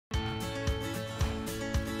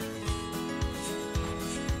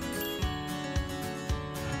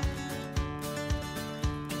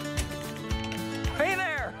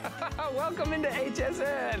welcome into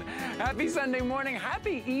HSN. Happy Sunday morning,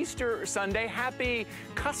 happy Easter Sunday, happy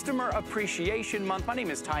Customer Appreciation Month. My name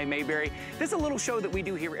is Ty Mayberry. This is a little show that we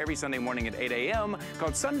do here every Sunday morning at 8 a.m.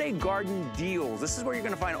 called Sunday Garden Deals. This is where you're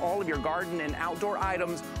gonna find all of your garden and outdoor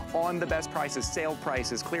items on the best prices, sale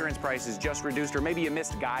prices, clearance prices, just reduced, or maybe you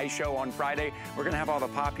missed Guy's show on Friday. We're gonna have all the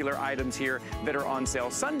popular items here that are on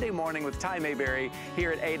sale Sunday morning with Ty Mayberry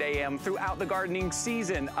here at 8 a.m. throughout the gardening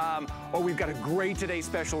season. We've got a great Today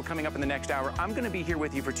special coming up in the next hour. I'm gonna be here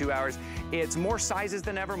with you for 2 hours. It's more sizes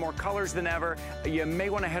than ever, more colors than ever. You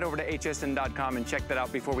may wanna head over to hsn.com and check that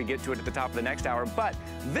out before we get to it at the top of the next hour. But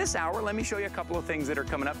this hour, let me show you a couple of things that are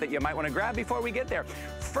coming up that you might wanna grab before we get there.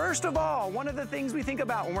 First of all, one of the things we think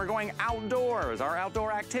about when we're going outdoors, our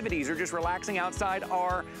outdoor activities, or just relaxing outside,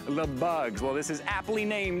 are the bugs. Well, this is aptly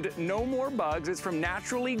named No More Bugs. It's from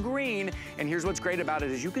Naturally Green, and here's what's great about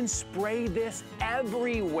it is you can spray this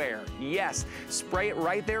everywhere. Yes, spray it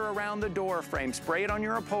right there around the door frame. Spray it on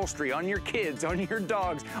your upholstery, on your kids, on your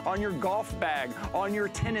dogs, on your golf bag, on your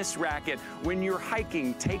tennis racket. When you're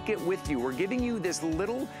hiking, take it with you. We're giving you those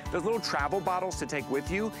little travel bottles to take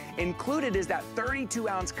with you. Included is that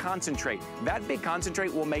 32-ounce concentrate. That big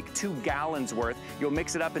concentrate will make 2 gallons worth. You'll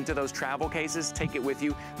mix it up into those travel cases, take it with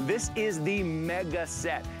you. This is the mega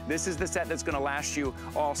set. This is the set that's gonna last you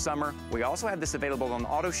all summer. We also have this available on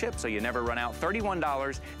auto ship, so you never run out.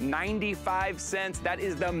 $31.95. That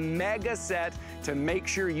is the mega set to make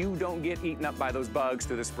sure you don't get eaten up by those bugs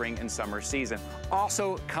through the spring and summer season.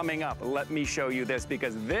 Also coming up, let me show you this,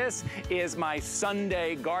 because this is my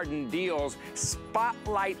Sunday Garden Deals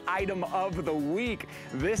spotlight item of the week.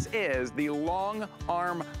 This is the long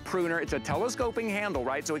arm pruner. It's a telescoping handle,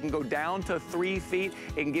 right? So it can go down to 3 feet.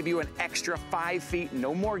 It can give you an extra 5 feet.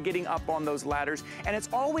 No more getting up on those ladders. And it's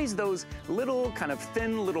always those little kind of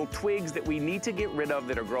thin little twigs that we need to get rid of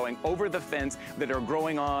that are growing over the fence, that are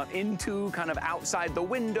growing on into kind of outside the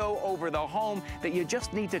window, over the home, that you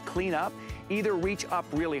just need to clean up. Either reach up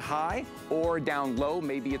really high or down low.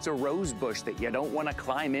 Maybe it's a rose bush that you don't want to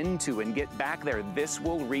climb into and get back there. This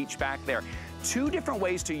will reach back there. 2 different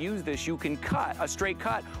ways to use this. You can cut a straight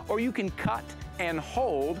cut, or you can cut and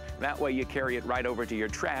hold. That way you carry it right over to your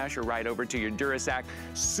trash or right over to your Durasack.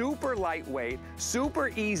 Super lightweight, super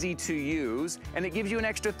easy to use, and it gives you an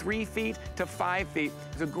extra 3 feet to 5 feet.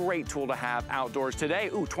 It's a great tool to have outdoors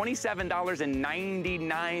today. Ooh,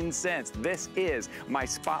 $27.99. This is my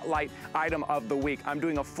spotlight item of the week. I'm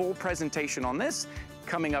doing a full presentation on this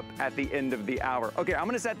coming up at the end of the hour. Okay, I'm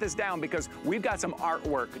gonna set this down because we've got some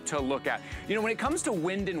artwork to look at. You know, when it comes to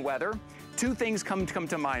wind and weather, 2 things come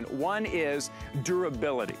to mind. One is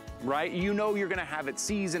durability, right? You know you're gonna have it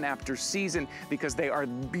season after season because they are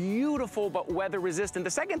beautiful but weather resistant.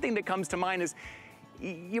 The second thing that comes to mind is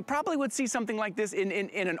you probably would see something like this in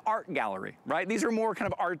an art gallery, right? These are more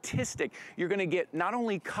kind of artistic. You're gonna get not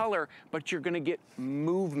only color, but you're gonna get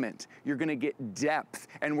movement. You're gonna get depth.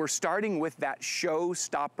 And we're starting with that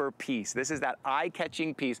showstopper piece. This is that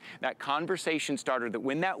eye-catching piece, that conversation starter that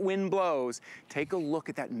when that wind blows, take a look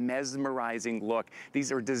at that mesmerizing look.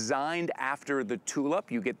 These are designed after the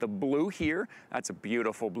tulip. You get the blue here. That's a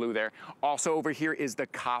beautiful blue there. Also over here is the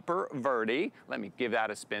copper verde. Let me give that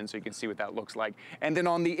a spin so you can see what that looks like. And then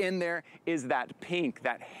on the end there is that pink,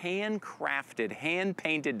 that handcrafted,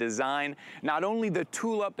 hand-painted design. Not only the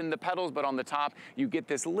tulip and the petals, but on the top, you get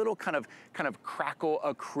this little kind of crackle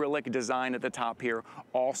acrylic design at the top here.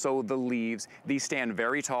 Also the leaves. These stand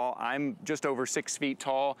very tall. I'm just over 6 feet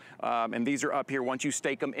tall, and these are up here. Once you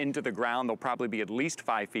stake them into the ground, they'll probably be at least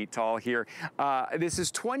 5 feet tall here. This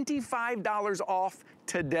is $25 off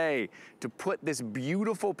today to put this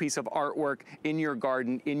beautiful piece of artwork in your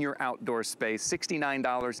garden, in your outdoor space.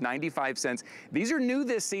 $69.95. These are new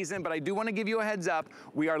this season, but I do want to give you a heads up.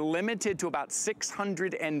 We are limited to about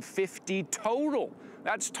 650 total.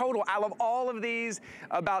 That's total. Out of all of these,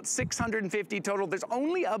 about 650 total. There's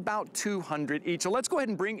only about 200 each. So let's go ahead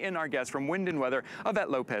and bring in our guest from Wind and Weather.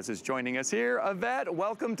 Yvette Lopez is joining us here. Yvette,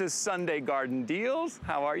 welcome to Sunday Garden Deals.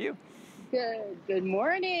 How are you? Good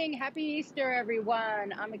morning. Happy Easter,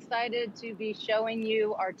 everyone. I'm excited to be showing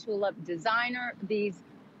you our tulip designer.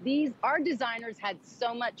 Our designers had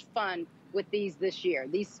so much fun with these this year,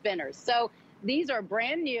 these spinners. So these are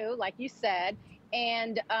brand new, like you said,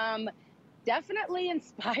 and definitely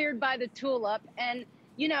inspired by the tulip. And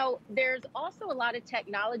you know, there's also a lot of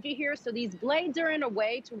technology here. So these blades are in a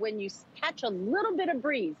way to when you catch a little bit of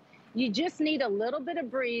breeze, you just need a little bit of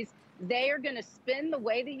breeze. They are going to spin the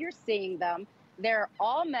way that you're seeing them. They're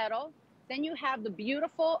all metal. Then you have the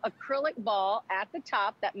beautiful acrylic ball at the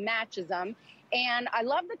top that matches them. And I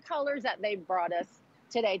love the colors that they brought us.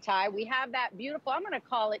 today, Ty. We have that beautiful, I'm going to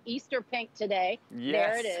call it Easter pink today. Yes.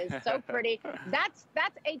 There it is. So pretty. That's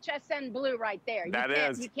HSN blue right there.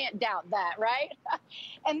 You can't doubt that, right?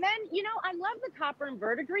 And then, you know, I love the copper and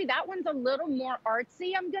verdigris. That one's a little more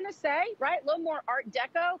artsy, I'm going to say, right? A little more art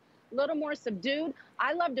deco, a little more subdued.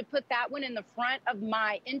 I love to put that one in the front of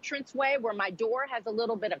my entranceway where my door has a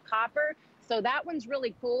little bit of copper. So that one's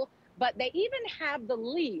really cool. But they even have the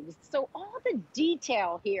leaves. So all the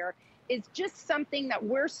detail here is just something that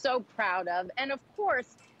we're so proud of. And of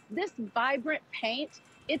course, this vibrant paint,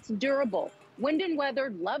 it's durable. Wind and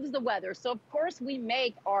Weather loves the weather. So of course we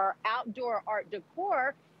make our outdoor art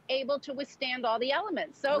decor able to withstand all the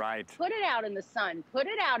elements. So put it out in the sun, put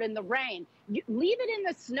it out in the rain, leave it in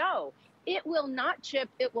the snow. It will not chip,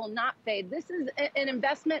 it will not fade. This is an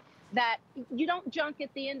investment that you don't junk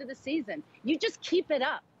at the end of the season. You just keep it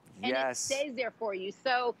up. And it stays there for you.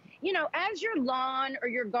 So, you know, as your lawn or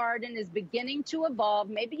your garden is beginning to evolve,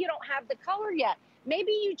 maybe you don't have the color yet.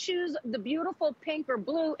 Maybe you choose the beautiful pink or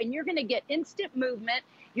blue and you're going to get instant movement.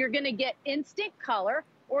 You're going to get instant color,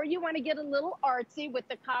 or you want to get a little artsy with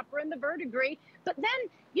the copper and the verdigris. But then,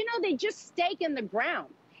 you know, they just stake in the ground.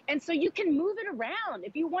 And so you can move it around.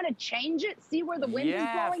 If you want to change it, see where the wind is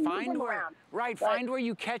blowing, move them around. Find where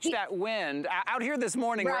you catch that wind. Out here this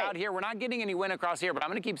morning, we're out here, we're not getting any wind across here, but I'm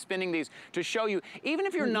gonna keep spinning these to show you, even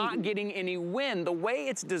if you're not getting any wind, the way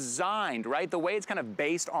it's designed, right? The way it's kind of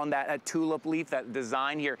based on that tulip leaf, that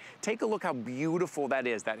design here. Take a look how beautiful that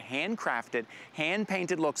is, that handcrafted,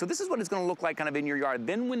 hand-painted look. So this is what it's gonna look like kind of in your yard.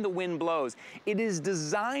 Then when the wind blows, it is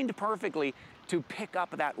designed perfectly to pick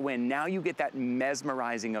up that wind. Now you get that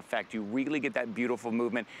mesmerizing effect. You really get that beautiful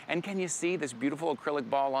movement. And can you see this beautiful acrylic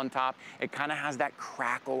ball on top? It kind of has that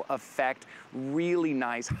crackle effect. Really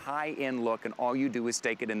nice high-end look, and all you do is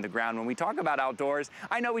stake it in the ground. When we talk about outdoors,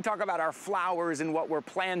 I know we talk about our flowers and what we're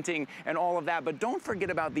planting and all of that, but don't forget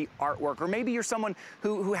about the artwork. Or maybe you're someone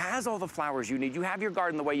who has all the flowers you need. You have your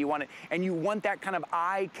garden the way you want it, and you want that kind of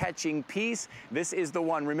eye-catching piece. This is the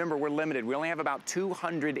one. Remember, we're limited. We only have about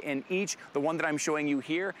 200 in each. The one that I'm showing you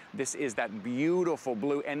here, this is that beautiful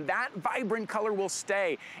blue, and that vibrant color will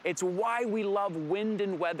stay. It's why we love Wind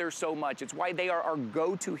and Weather so much. It's why they are our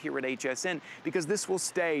go-to here at HSN, because this will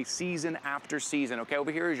stay season after season. Okay,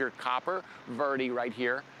 over here is your copper verde right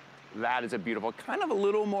here. That is a beautiful, kind of a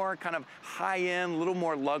little more kind of high-end, a little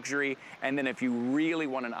more luxury. And then if you really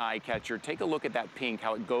want an eye catcher, take a look at that pink,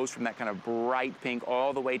 how it goes from that kind of bright pink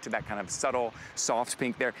all the way to that kind of subtle, soft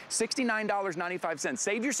pink there. $69.95.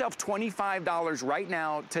 Save yourself $25 right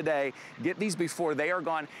now today. Get these before they are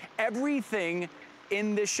gone. Everything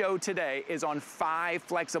in this show today is on 5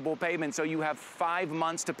 flexible payments, so you have 5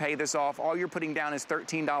 months to pay this off. All you're putting down is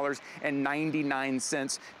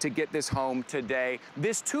 $13.99 to get this home today.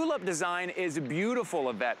 This tulip design is beautiful,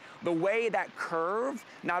 Yvette. The way that curve,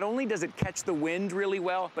 not only does it catch the wind really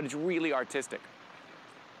well, but it's really artistic.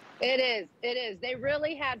 It is. It is. They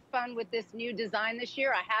really had fun with this new design this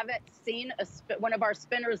year. I haven't seen one of our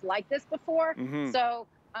spinners like this before, so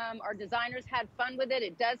our designers had fun with it.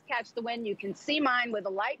 It does catch the wind. You can see mine with a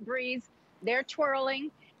light breeze. They're twirling,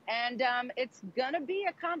 and it's going to be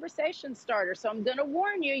a conversation starter. So I'm going to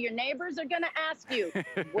warn you, your neighbors are going to ask you,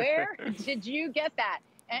 where did you get that?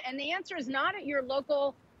 And the answer is not at your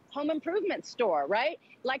local home improvement store, right?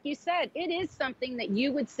 Like you said, it is something that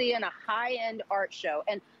you would see in a high-end art show.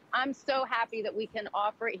 And I'm so happy that we can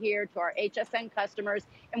offer it here to our HSN customers.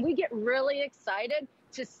 And we get really excited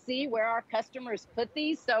to see where our customers put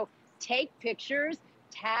these. So take pictures,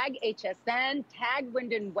 tag HSN, tag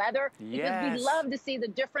Wind and Weather, because we love to see the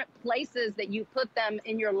different places that you put them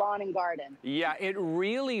in your lawn and garden. Yeah, it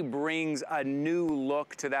really brings a new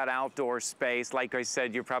look to that outdoor space. Like I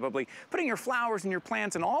said, you're probably putting your flowers and your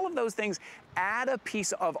plants and all of those things. Add a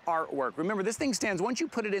piece of artwork. Remember, this thing stands, once you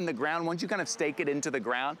put it in the ground, once you kind of stake it into the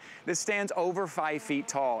ground, this stands over 5 feet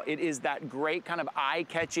tall. It is that great kind of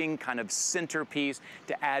eye-catching kind of centerpiece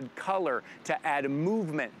to add color, to add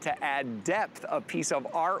movement, to add depth, a piece of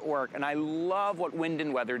artwork. And I love what Wind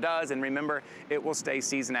and Weather does. And remember, it will stay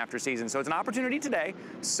season after season. So it's an opportunity today.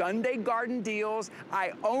 Sunday garden deals.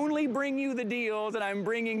 I only bring you the deals, and I'm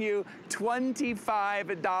bringing you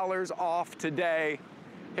 $25 off today.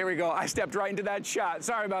 Here we go. I stepped right into that shot.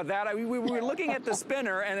 Sorry about that. We were looking at the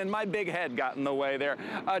spinner, and then my big head got in the way there.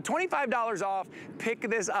 $25 off. Pick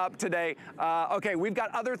this up today. Okay, we've got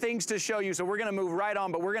other things to show you, so we're going to move right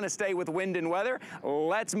on, but we're going to stay with Wind and Weather.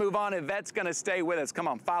 Let's move on. Yvette's going to stay with us. Come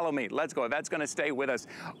on, follow me. Let's go. Yvette's going to stay with us.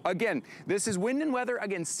 Again, this is Wind and Weather.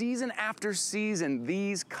 Again, season after season,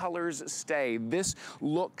 these colors stay. This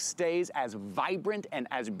look stays as vibrant and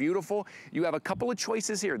as beautiful. You have a couple of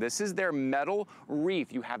choices here. This is their metal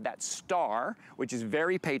wreath. You you have that star, which is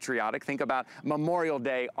very patriotic. Think about Memorial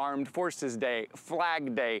Day, Armed Forces Day,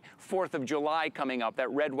 Flag Day, 4th of July coming up,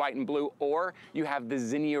 that red, white, and blue. Or you have the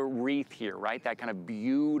zinnia wreath here, right? That kind of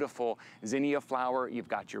beautiful zinnia flower. You've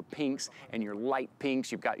got your pinks and your light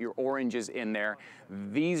pinks. You've got your oranges in there.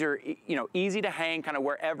 These are, you know, easy to hang kind of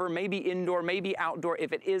wherever, maybe indoor, maybe outdoor.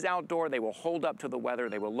 If it is outdoor, they will hold up to the weather.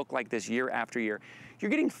 They will look like this year after year. You're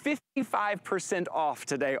getting 55% off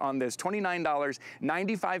today on this,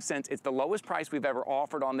 $29.95. It's the lowest price we've ever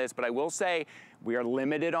offered on this, but I will say we are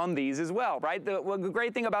limited on these as well, right? The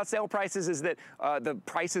great thing about sale prices is that the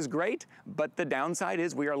price is great, but the downside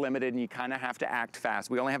is we are limited and you kind of have to act fast.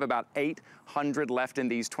 We only have about 800 left in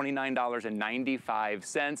these,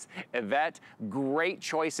 $29.95. Yvette, great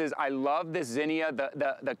choices. I love this zinnia.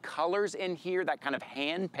 The colors in here, that kind of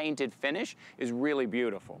hand-painted finish is really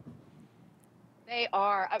beautiful. They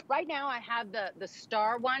are. Right now I have the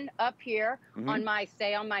star one up here on my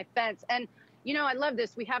fence. And you know, I love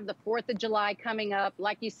this. We have the 4th of July coming up.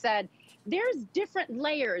 Like you said, there's different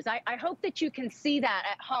layers. I hope that you can see that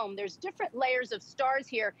at home. There's different layers of stars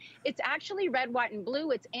here. It's actually red, white, and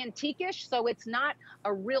blue. It's antique-ish, so it's not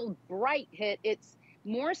a real bright hit. It's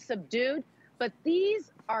more subdued, but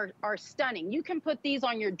these are stunning. You can put these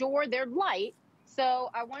on your door. They're light,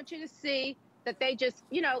 so I want you to see that they just,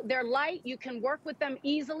 you know, they're light. You can work with them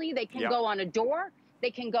easily. They can go on a door.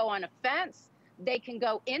 They can go on a fence. They can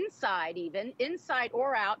go inside, even inside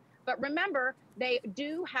or out. But remember, they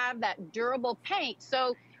do have that durable paint,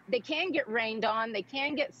 so they can get rained on. They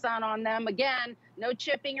can get sun on them. Again, no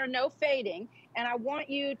chipping or no fading. And I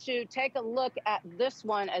want you to take a look at this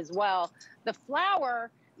one as well. The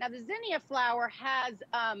flower, now the zinnia flower has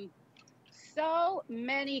so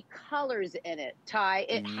many colors in it, Ty.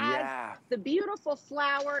 It has the beautiful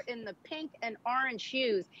flower in the pink and orange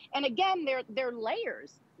hues. And again, they're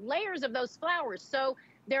layers of those flowers. So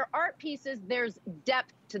they're art pieces, there's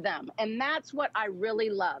depth to them. And that's what I really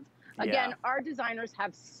love. Again, our designers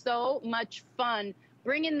have so much fun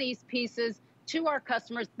bringing these pieces to our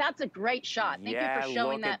customers. That's a great shot. Thank you for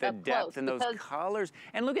showing that up close. Look at the depth and those colors.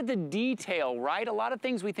 And look at the detail, right? A lot of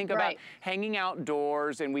things we think about hanging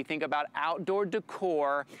outdoors and we think about outdoor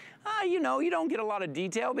decor. You know, you don't get a lot of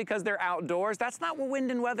detail because they're outdoors. That's not what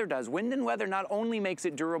wind and weather does. Wind and weather not only makes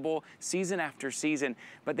it durable season after season,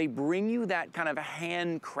 but they bring you that kind of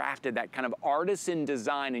handcrafted, that kind of artisan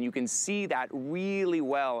design, and you can see that really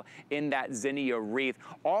well in that zinnia wreath.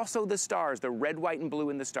 Also the stars, the red, white, and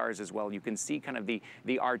blue in the stars as well. You can see kind of the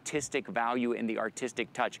artistic value and the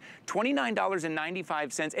artistic touch.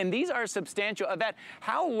 $29.95, and these are substantial. Yvette,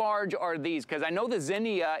 how large are these? Because I know the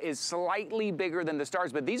zinnia is slightly bigger than the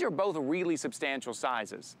stars, but these are both really substantial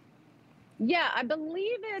sizes. Yeah, I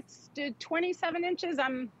believe it's 27 inches.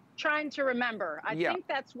 I'm trying to remember. I think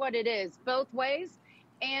that's what it is, both ways.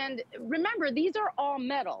 And remember, these are all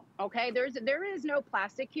metal, okay? There is no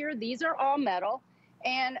plastic here. These are all metal.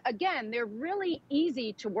 And again, they're really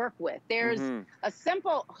easy to work with. There's a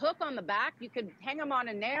simple hook on the back. You could hang them on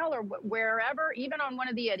a nail or wherever, even on one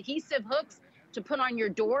of the adhesive hooks to put on your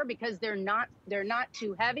door because they're not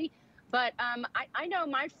too heavy. But I know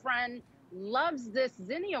my friend loves this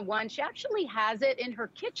zinnia one. She actually has it in her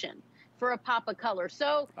kitchen for a pop of color.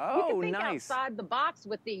 So you can think outside the box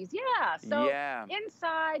with these. Yeah. So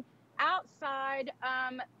inside, outside.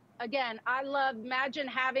 Again, I love, imagine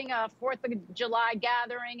having a 4th of July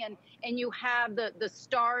gathering and you have the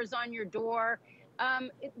stars on your door.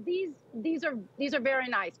 These are very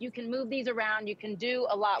nice. You can move these around. You can do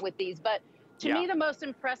a lot with these. But to me, the most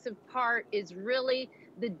impressive part is really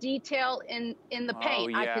the detail in the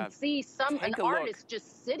paint. I could see an artist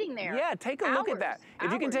just sitting there. Yeah, take a look at that.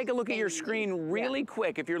 If you can take a look at your screen really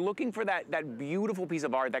quick, if you're looking for that beautiful piece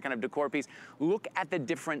of art, that kind of decor piece, look at the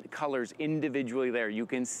different colors individually there. You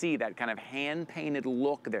can see that kind of hand-painted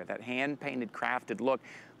look there, that hand-painted, crafted look.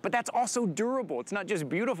 But that's also durable. It's not just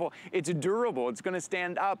beautiful, it's durable. It's gonna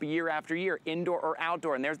stand up year after year, indoor or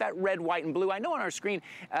outdoor. And there's that red, white, and blue. I know on our screen,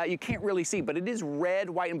 you can't really see, but it is red,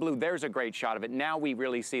 white, and blue. There's a great shot of it. Now we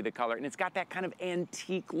really see the color. And it's got that kind of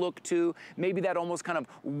antique look too. Maybe that almost kind of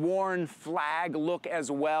worn flag look as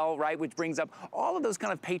well, right? Which brings up all of those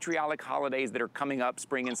kind of patriotic holidays that are coming up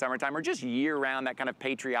spring and summertime, or just year round, that kind of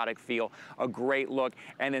patriotic feel, a great look.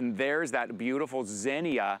 And then there's that beautiful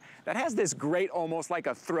zinnia that has this great, almost like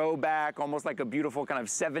a throwback, almost like a beautiful kind of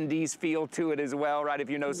 70s feel to it as well, right? If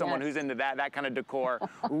you know someone who's into that kind of decor.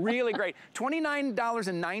 Really great.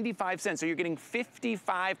 $29.95, so you're getting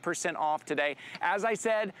 55% off today. As I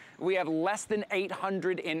said, we have less than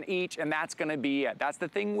 800 in each, and that's gonna be it. That's the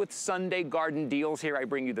thing with Sunday Garden Deals here. I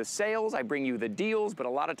bring you the sales, I bring you the deals, but a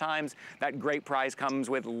lot of times that great price comes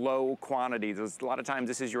with low quantities. A lot of times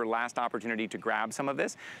this is your last opportunity to grab some of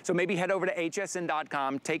this. So maybe head over to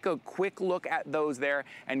hsn.com, take a quick look at those there,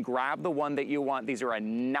 and grab the one that you want. These are a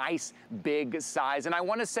nice big size. And I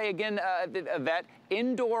wanna say again, Yvette,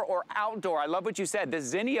 indoor or outdoor, I love what you said. The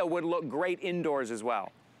zinnia would look great indoors as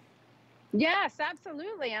well. Yes,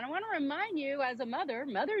 absolutely. And I want to remind you, as a mother,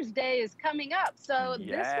 Mother's Day is coming up. So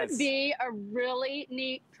this would be a really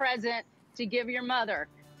neat present to give your mother.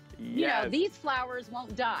 You know, these flowers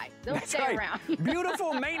won't die. They'll stay around.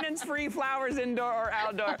 Beautiful, maintenance-free flowers, indoor or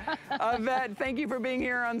outdoor. Yvette, thank you for being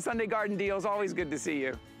here on Sunday Garden Deals. Always good to see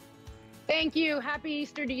you. Thank you. Happy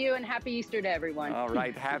Easter to you, and happy Easter to everyone. All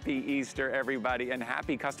right. Happy Easter, everybody, and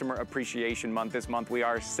happy Customer Appreciation Month. This month we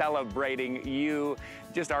are celebrating you.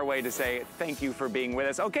 Just our way to say thank you for being with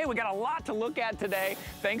us. Okay, we got a lot to look at today.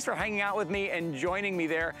 Thanks for hanging out with me and joining me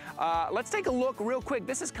there. Let's take a look real quick.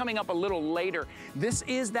 This is coming up a little later. This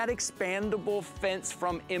is that expandable fence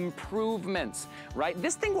from Improvements, right?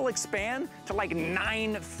 This thing will expand to like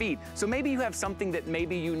 9 feet. So maybe you have something that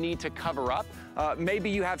maybe you need to cover up. Maybe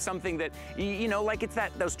you have something that, you know, like it's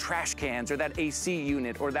those trash cans or that AC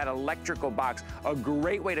unit or that electrical box. A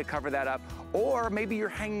great way to cover that up. Or maybe you're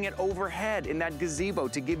hanging it overhead in that gazebo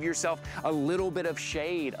to give yourself a little bit of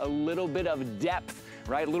shade, a little bit of depth,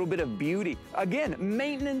 right? A little bit of beauty. Again,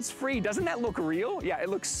 maintenance free. Doesn't that look real? Yeah, it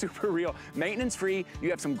looks super real. Maintenance free. You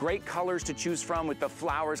have some great colors to choose from with the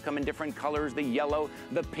flowers come in different colors, the yellow,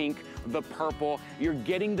 the pink, the purple. You're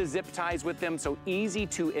getting the zip ties with them, so easy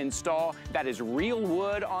to install. That is real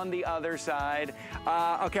wood on the other side.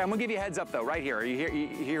 Okay, I'm gonna give you a heads up though, right here.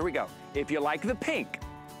 Here we go. If you like the pink,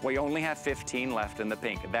 we only have 15 left in the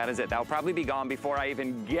pink. That is it. That'll probably be gone before I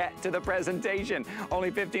even get to the presentation. Only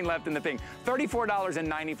 15 left in the pink.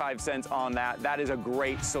 $34.95 on that. That is a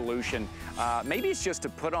great solution. Maybe it's just to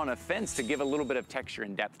put on a fence to give a little bit of texture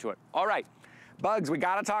and depth to it. All right. Bugs, we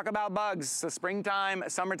gotta talk about bugs. So springtime,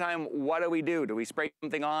 summertime, what do? Do we spray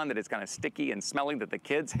something on that is kind of sticky and smelling that the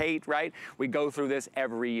kids hate, right? We go through this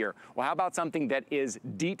every year. Well, how about something that is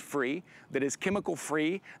DEET-free, that is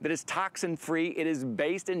chemical-free, that is toxin-free? It is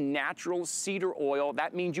based in natural cedar oil.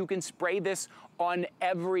 That means you can spray this on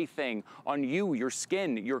everything, on you, your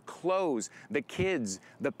skin, your clothes, the kids,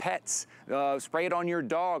 the pets. Spray it on your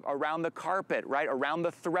dog, around the carpet, right? Around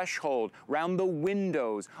the threshold, around the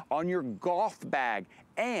windows, on your golf bag.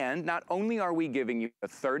 And not only are we giving you a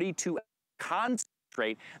 32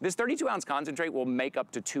 concentrate, this 32-ounce concentrate will make up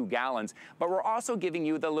to 2 gallons, but we're also giving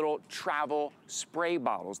you the little travel spray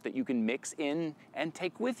bottles that you can mix in and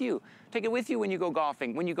take with you. Take it with you when you go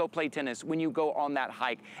golfing, when you go play tennis, when you go on that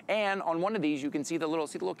hike. And on one of these, you can see the little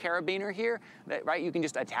carabiner here, right? You can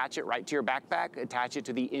just attach it right to your backpack, attach it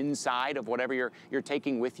to the inside of whatever you're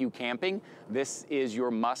taking with you camping. This is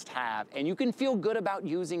your must-have, and you can feel good about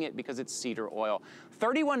using it because it's cedar oil.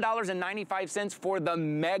 $31.95 for the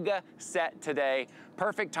mega set today.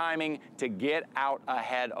 Perfect timing to get out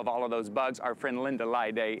ahead of all of those bugs. Our friend Linda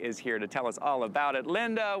Lyday is here to tell us all about it.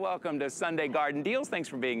 Linda, welcome to Sunday Garden Deals. Thanks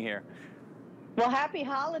for being here. Well, happy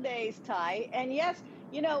holidays, Ty. And yes,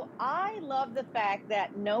 you know, I love the fact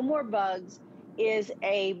that No More Bugs is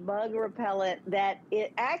a bug repellent that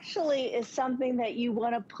it actually is something that you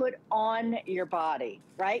want to put on your body,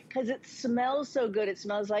 right? Because it smells so good. It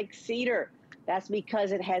smells like cedar. That's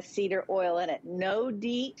because it has cedar oil in it. No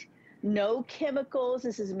DEET, no chemicals.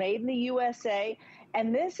 This is made in the USA.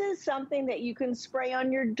 And this is something that you can spray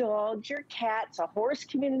on your dogs, your cats. A horse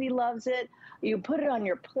community loves it. You put it on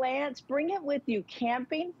your plants. Bring it with you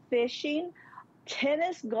camping, fishing,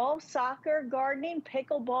 tennis, golf, soccer, gardening,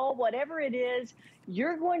 pickleball, whatever it is.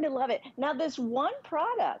 You're going to love it. Now, this one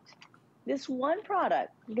product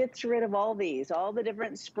gets rid of all these, all the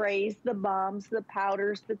different sprays, the bombs, the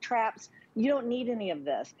powders, the traps. You don't need any of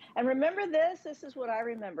this. And remember this is what I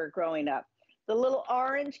remember growing up. The little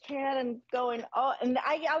orange can and going, oh, and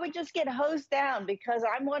I would just get hosed down because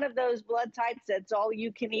I'm one of those blood types that's all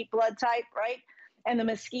you can eat blood type, right? And the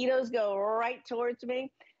mosquitoes go right towards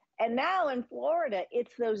me. And now in Florida,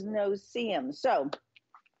 it's those no-see-ums. So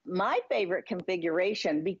my favorite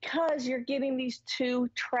configuration, because you're getting these 2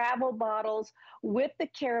 travel bottles with the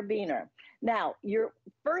carabiner. Now, your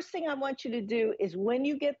first thing I want you to do is when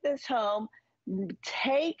you get this home,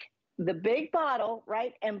 take the big bottle,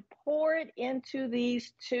 right, and pour it into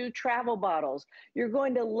these 2 travel bottles. You're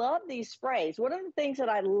going to love these sprays. One of the things that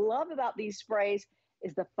I love about these sprays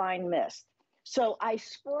is the fine mist. So I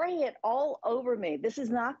spray it all over me. This is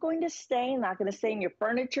not going to stain, not going to stain your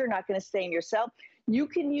furniture, not going to stain yourself. You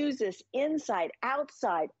can use this inside,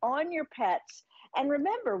 outside, on your pets. And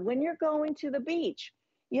remember, when you're going to the beach,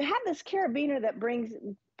 you have this carabiner that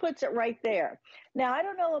puts it right there. Now, I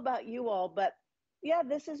don't know about you all, but yeah,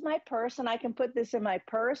 this is my purse and I can put this in my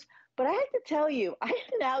purse. But I have to tell you, I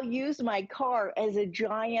now use my car as a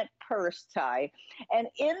giant purse, Ty. And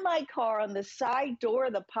in my car, on the side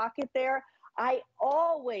door, the pocket there, I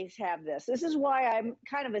always have this. This is why I'm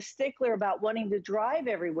kind of a stickler about wanting to drive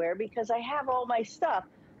everywhere, because I have all my stuff.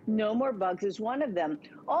 No more bugs is one of them.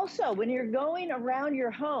 Also, when you're going around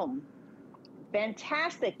your home,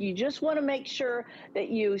 fantastic. You just want to make sure that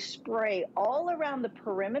you spray all around the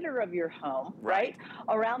perimeter of your home, right?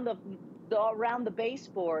 Around the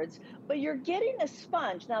baseboards, but you're getting a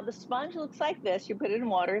sponge. Now the sponge looks like this. You put it in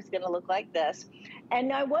water, it's going to look like this.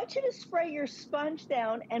 And I want you to spray your sponge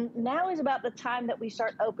down, and now is about the time that we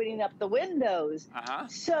start opening up the windows.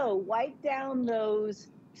 So wipe down those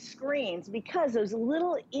screens, because those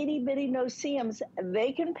little itty bitty no-see-ums,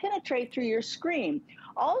 they can penetrate through your screen.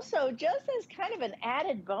 Also, just as kind of an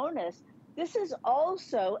added bonus, this is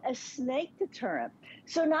also a snake deterrent.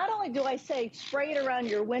 So not only do I say spray it around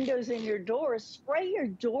your windows and your doors, spray your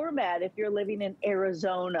doormat if you're living in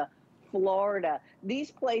Arizona, Florida,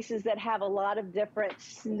 these places that have a lot of different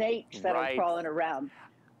snakes that are crawling around.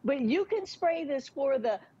 But you can spray this for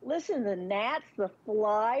the gnats, the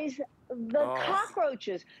flies, the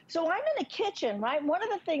cockroaches. So I'm in the kitchen, right? One of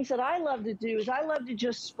the things that I love to do is I love to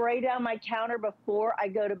just spray down my counter before I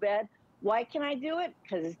go to bed. Why can I do it?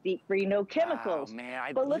 Because it's deep free, no chemicals. Oh,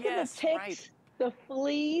 man. But look at the ticks, the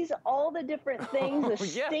fleas, all the different things, the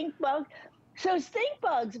stink bugs. So stink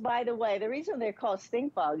bugs, by the way, the reason they're called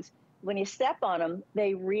stink bugs, when you step on them,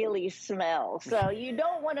 they really smell. So you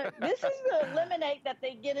don't want to, this is to eliminate that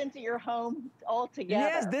they get into your home altogether.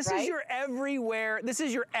 Yes, this is your everywhere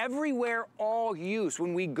all use.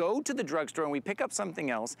 When we go to the drugstore and we pick up something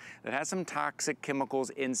else that has some toxic chemicals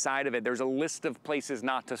inside of it, there's a list of places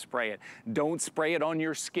not to spray it. Don't spray it on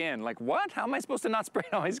your skin. Like, what? How am I supposed to not spray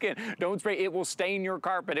it on my skin? Don't spray it. It will stain your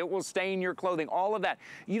carpet. It will stain your clothing, all of that.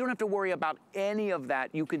 You don't have to worry about any of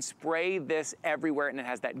that. You can spray this everywhere, and it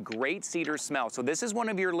has that great cedar smell. So this is one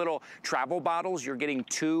of your little travel bottles. You're getting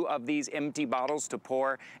 2 of these empty bottles to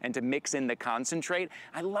pour and to mix in the concentrate.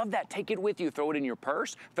 I love that. Take it with you. Throw it in your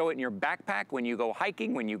purse. Throw it in your backpack when you go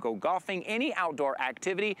hiking, when you go golfing, any outdoor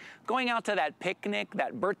activity. Going out to that picnic,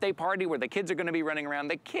 that birthday party where the kids are going to be running around.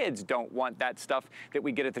 The kids don't want that stuff that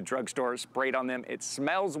we get at the drugstore sprayed on them. It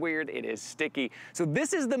smells weird. It is sticky. So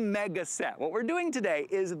this is the mega set. What we're doing today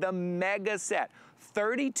is the mega set.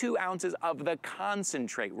 32 ounces of the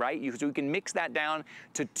concentrate, right? So you can mix that down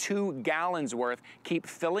to 2 gallons worth. Keep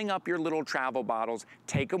filling up your little travel bottles.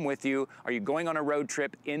 Take them with you. Are you going on a road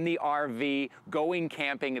trip, in the RV, going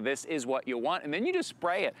camping? This is what you want. And then you just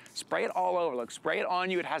spray it. Spray it all over. Look, spray it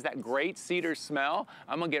on you. It has that great cedar smell.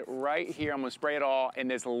 I'm gonna get right here. I'm gonna spray it all in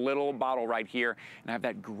this little bottle right here and have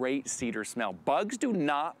that great cedar smell. Bugs do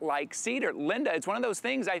not like cedar. Linda, it's one of those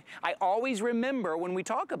things I always remember when we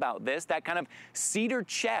talk about this, that kind of cedar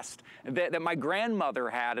chest that my grandmother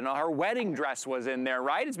had, and her wedding dress was in there,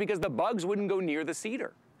 right? It's because the bugs wouldn't go near the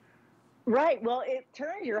cedar. Right. Well, it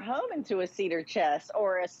turned your home into a cedar chest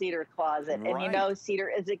or a cedar closet. Right. And you know,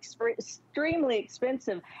 cedar is extremely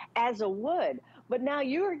expensive as a wood. But now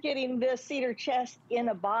you're getting this cedar chest in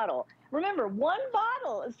a bottle. Remember, one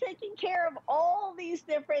bottle is taking care of all these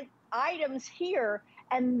different items here.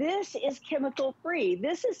 And this is chemical free.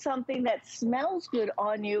 This is something that smells good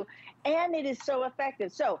on you, and it is so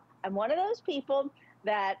effective. So I'm one of those people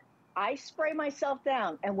that I spray myself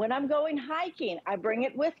down. And when I'm going hiking, I bring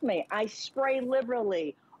it with me. I spray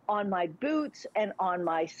liberally on my boots and on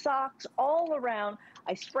my socks, all around.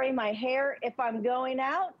 I spray my hair. If I'm going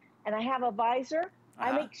out and I have a visor,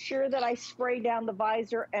 I make sure that I spray down the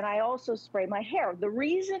visor, and I also spray my hair. The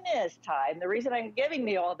reason is, Ty, and the reason I'm giving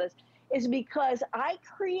me all this is because I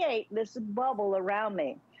create this bubble around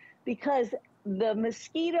me, because the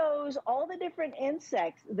mosquitoes, all the different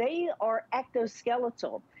insects, they are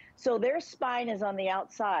ectoskeletal. So their spine is on the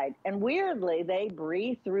outside, and weirdly, they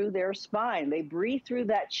breathe through their spine. They breathe through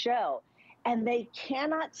that shell, and they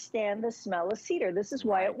cannot stand the smell of cedar. This is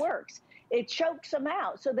why it works. It chokes them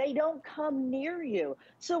out, so they don't come near you.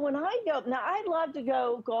 So when I go, now I love to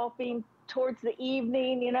go golfing towards the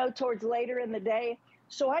evening, you know, towards later in the day.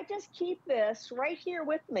 So I just keep this right here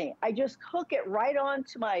with me. I just hook it right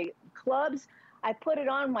onto my clubs. I put it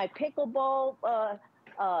on my pickleball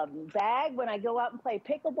bag when I go out and play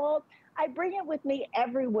pickleball. I bring it with me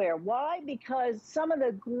everywhere. Why? Because some of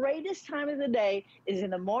the greatest time of the day is in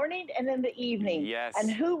the morning and in the evening. Yes.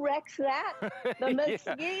 And who wrecks that? The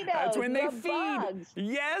mosquitoes, yeah, that's when they feed. bugs,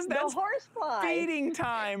 Yes, that's the horseflies. Feeding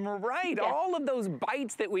time, right? Yeah. All of those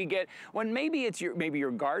bites that we get when maybe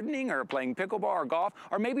you're gardening or playing pickleball or golf,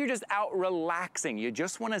 or maybe you're just out relaxing. You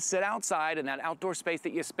just want to sit outside in that outdoor space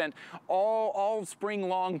that you spent all spring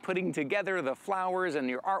long putting together, the flowers and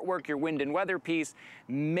your artwork, your wind and weather piece.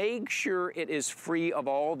 Make sure it is free of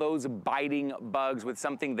all those biting bugs with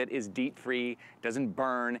something that is DEET free, doesn't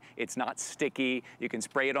burn, it's not sticky. You can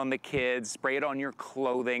spray it on the kids, spray it on your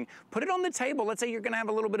clothing, put it on the table. Let's say you're gonna have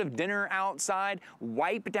a little bit of dinner outside,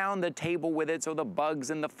 wipe down the table with it so the bugs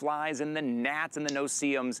and the flies and the gnats and the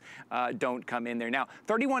no-see-ums don't come in there. Now,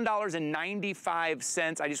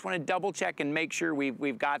 $31.95. I just wanna double check and make sure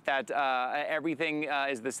we've got that. Everything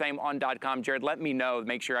is the same on .com. Jared, let me know,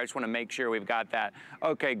 make sure, I just wanna make sure we've got that.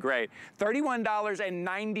 Okay, great.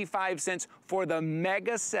 $31.95 for the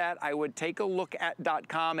mega set. I would take a look at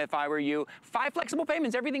 .com if I were you. 5 flexible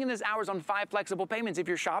payments. Everything in this hour is on 5 flexible payments. If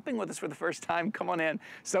you're shopping with us for the first time, come on in.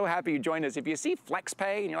 So happy you joined us. If you see flex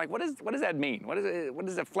pay and you're like, what does that mean? What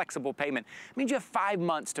is a flexible payment? It means you have 5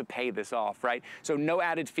 months to pay this off, right? So no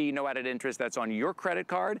added fee, no added interest. That's on your credit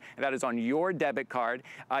card. And that is on your debit card.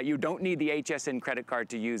 You don't need the HSN credit card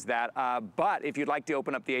to use that. But if you'd like to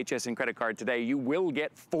open up the HSN credit card today, you will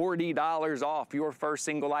get $40 off your first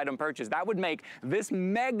single item purchase. That would make this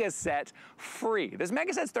mega set free. This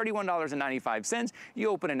mega set's $31.95. You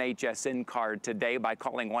open an HSN card today by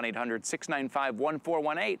calling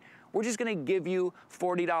 1-800-695-1418. We're just gonna give you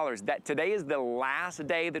 $40. That today is the last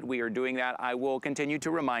day that we are doing that. I will continue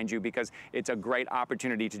to remind you because it's a great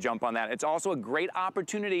opportunity to jump on that. It's also a great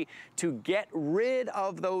opportunity to get rid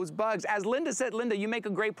of those bugs. As Linda said, Linda, you make a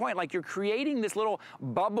great point. Like you're creating this little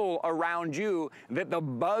bubble around you that the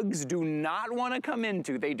bugs do not wanna come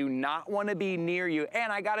into. They do not wanna be near you.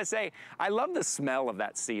 And I gotta say, I love the smell of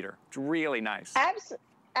that cedar. It's really nice.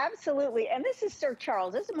 Absolutely. And this is Sir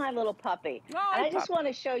Charles. This is my little puppy. Oh, and I just want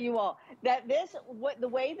to show you all that the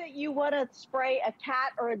way that you want to spray a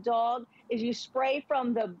cat or a dog is you spray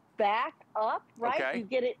from the back up, right? Okay. You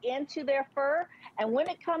get it into their fur. And when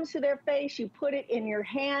it comes to their face, you put it in your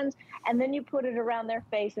hands and then you put it around their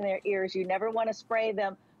face and their ears. You never want to spray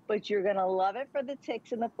them, but you're going to love it for the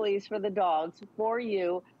ticks and the fleas for the dogs, for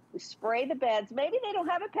you. Spray the beds. Maybe they don't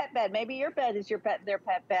have a pet bed. Maybe your bed is their pet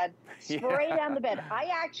bed. Spray down the bed. I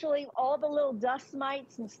actually, all the little dust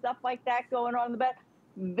mites and stuff like that going on in the bed,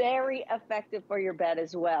 very effective for your bed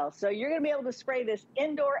as well. So you're going to be able to spray this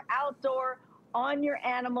indoor, outdoor, on your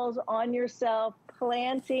animals, on yourself,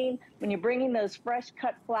 planting. When you're bringing those fresh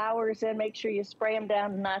cut flowers in, make sure you spray them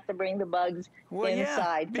down not to bring the bugs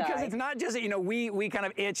inside. Yeah, because it's not just, you know, we kind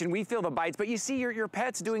of itch and we feel the bites, but you see your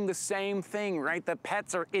pet's doing the same thing, right? The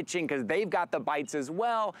pets are itching because they've got the bites as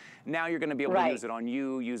well. Now you're going to be able to use it on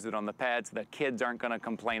you, use it on the pets. The kids aren't going to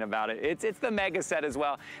complain about it. It's the mega set as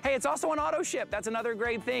well. Hey, it's also an auto ship. That's another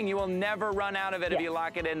great thing. You will never run out of it if you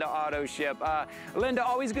lock it into auto ship. Linda,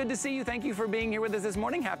 always good to see you. Thank you for being here with us this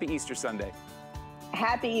morning. Happy Easter Sunday.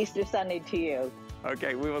 Happy Easter Sunday to you.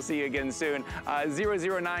 Okay, we will see you again soon.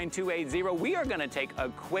 009280. We are going to take a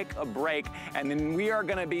quick break, and then we are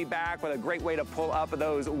going to be back with a great way to pull up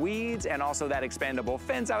those weeds and also that expandable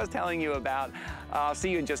fence I was telling you about. I'll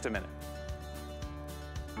see you in just a minute.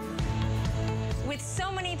 With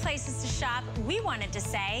so many places to shop, we wanted to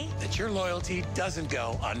say that your loyalty doesn't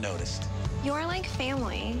go unnoticed. You're like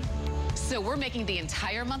family. So we're making the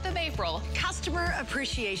entire month of April Customer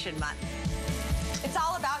Appreciation Month. It's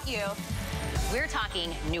all about you. we're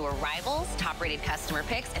talking new arrivals, top-rated customer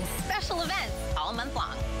picks, and special events all month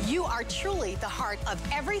long. You are truly the heart of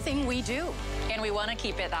everything we do. And we want to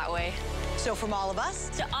keep it that way. So from all of us,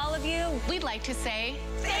 To all of you, we'd like to say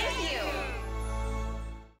thank you.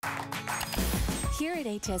 Here at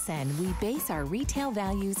HSN, we base our retail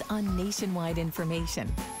values on nationwide information.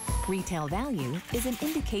 Retail value is an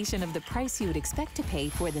indication of the price you would expect to pay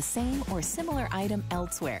for the same or similar item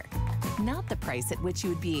elsewhere, not the price at which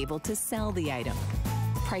you would be able to sell the item.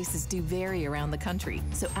 Prices do vary around the country,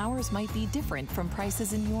 so ours might be different from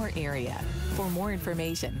prices in your area. For more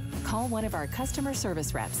information, call one of our customer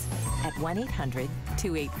service reps at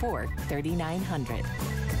 1-800-284-3900.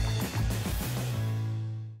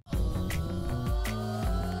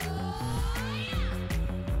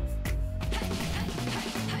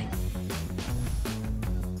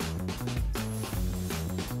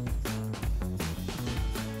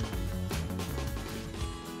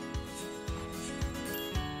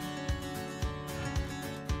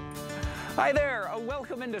 Hi there,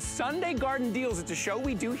 welcome into Sunday Garden Deals. It's a show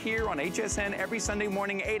we do here on HSN every Sunday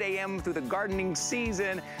morning, 8 a.m. through the gardening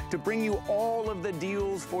season to bring you all of the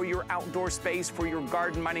deals for your outdoor space, for your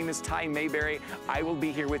garden. My name is Ty Mayberry. I will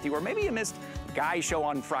be here with you. Or maybe you missed Guy's show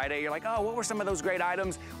on Friday. You're like, oh, what were some of those great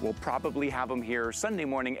items? We'll probably have them here Sunday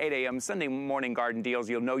morning, 8 a.m., Sunday morning garden deals.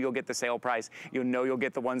 You'll know you'll get the sale price. You'll know you'll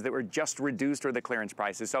get the ones that were just reduced or the clearance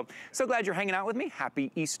prices. So glad you're hanging out with me.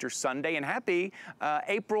 Happy Easter Sunday and happy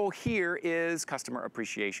April. Here is Customer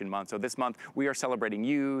Appreciation Month. So this month we are celebrating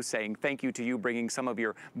you, saying thank you to you, bringing some of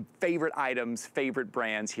your favorite items, favorite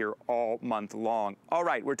brands here all month long. All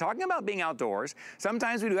right, we're talking about being outdoors.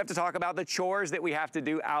 Sometimes we do have to talk about the chores that we have to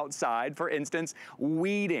do outside. For instance,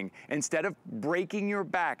 weeding. Instead of breaking your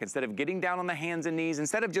back, instead of getting down on the hands and knees,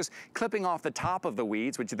 instead of just clipping off the top of the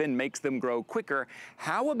weeds, which then makes them grow quicker,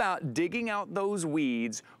 how about digging out those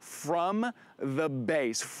weeds from the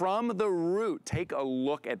base, from the root? Take a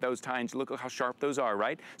look at those tines. Look at how sharp those are,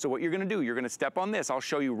 right? So what you're gonna do, you're gonna step on this. I'll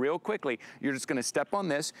show you real quickly. You're just gonna step on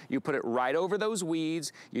this. You put it right over those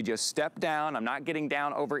weeds. You just step down. I'm not getting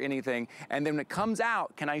down over anything. And then when it comes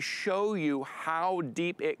out, can I show you how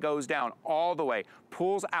deep it goes down? All the way.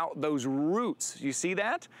 Pulls out those roots. You see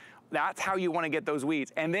that? That's how you want to get those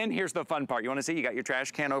weeds. And then here's the fun part. You want to see? You got your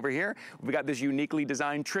trash can over here. We got this uniquely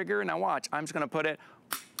designed trigger. Now watch. I'm just going to put it,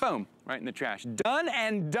 boom, right in the trash. Done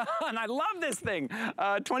and done. I love this thing.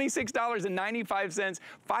 $26.95.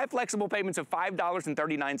 5 flexible payments of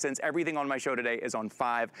 $5.39. Everything on my show today is on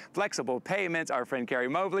 5 flexible payments. Our friend Carrie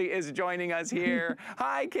Mobley is joining us here.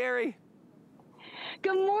 Hi, Carrie.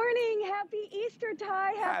 Good morning. Happy Easter,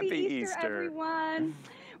 Ty. Happy Easter, everyone.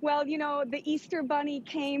 Well, you know, the Easter bunny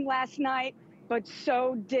came last night, but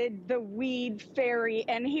so did the weed fairy.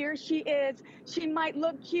 And here she is. She might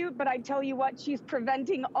look cute, but I tell you what, she's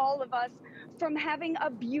preventing all of us from having a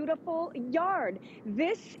beautiful yard.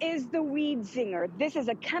 This is the Weed Zinger. This is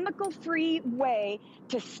a chemical-free way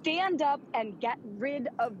to stand up and get rid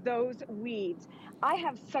of those weeds. I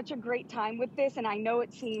have such a great time with this, and I know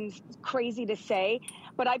it seems crazy to say,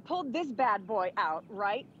 but I pulled this bad boy out,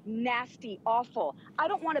 right? Nasty, awful. I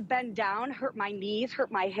don't want to bend down, hurt my knees,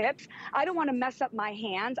 hurt my hips. I don't want to mess up my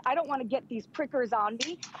hands. I don't want to get these prickers on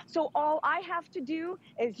me. So all I have to do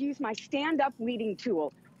is use my stand-up weeding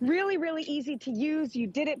tool. Really, really easy to use. You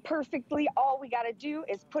did it perfectly. All we got to do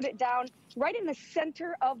is put it down right in the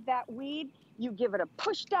center of that weed. You give it a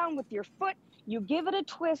push down with your foot. You give it a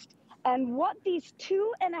twist. And what these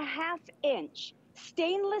 2.5-inch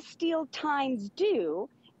stainless steel tines do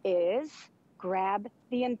is grab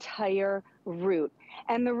the entire root.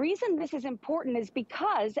 And the reason this is important is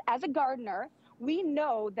because as a gardener, we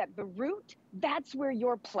know that the root, that's where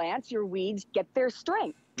your plants, your weeds get their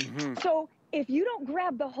strength. So if you don't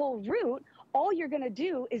grab the whole root, all you're going to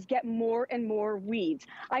do is get more and more weeds.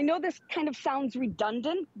 I know this kind of sounds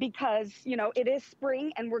redundant because, you know, it is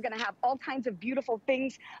spring and we're going to have all kinds of beautiful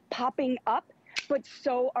things popping up, but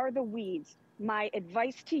so are the weeds. My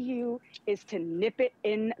advice to you is to nip it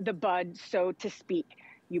in the bud, so to speak.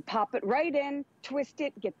 You pop it right in, twist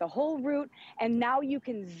it, get the whole root, and now you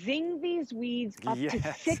can zing these weeds up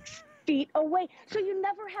to 6 feet away. So you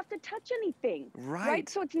never have to touch anything. Right.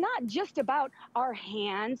 So it's not just about our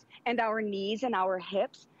hands and our knees and our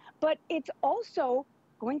hips, but it's also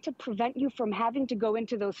going to prevent you from having to go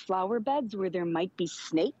into those flower beds where there might be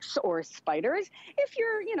snakes or spiders if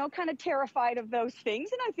you're, you know, kind of terrified of those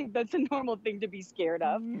things. And I think that's a normal thing to be scared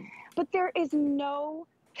of. But there is no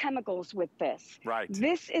chemicals with this.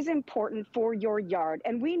 This is important for your yard.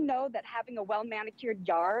 And we know that having a well-manicured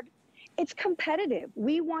yard, it's competitive.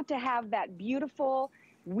 We want to have that beautiful,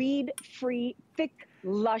 weed-free, thick,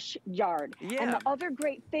 lush yard. And the other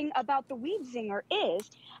great thing about the Weed Zinger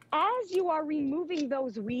is, as you are removing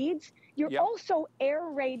those weeds, you're also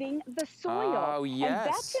aerating the soil. And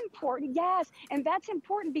that's important. And that's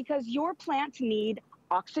important because your plants need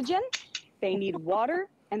oxygen, they need water,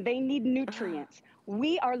 and they need nutrients.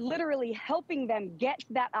 We are literally helping them get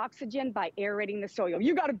that oxygen by aerating the soil.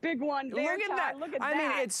 You got a big one there, Look at that. Look at I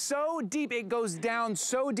mean, it's so deep. It goes down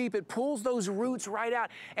so deep. It pulls those roots right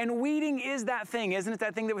out. And weeding is that thing, isn't it?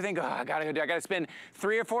 That thing that we think, oh, I gotta spend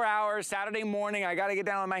 3 or 4 hours Saturday morning. I gotta get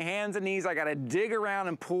down on my hands and knees. I gotta dig around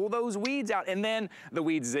and pull those weeds out. And then the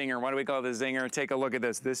Weed Zinger. Why do we call it the Zinger? Take a look at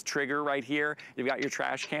this. This trigger right here. You've got your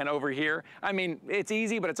trash can over here. I mean, it's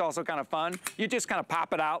easy, but it's also kind of fun. You just kind of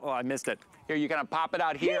pop it out. Oh, I missed it. Here, you kind of pop it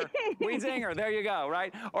out here. Weed Zinger, there you go,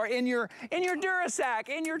 right? Or in your Durasack,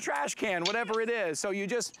 in your trash can, whatever it is. So you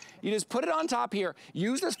just put it on top here.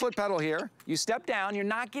 Use this foot pedal here. You step down. You're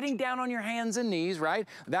not getting down on your hands and knees, right?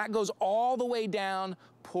 That goes all the way down.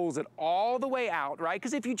 pulls it all the way out, right?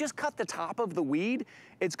 Because if you just cut the top of the weed,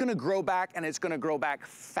 it's gonna grow back, and it's gonna grow back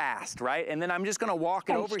fast, right? And then I'm just gonna walk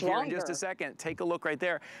it over here in just a second. Take a look right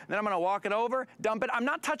there. Then I'm gonna walk it over, dump it. I'm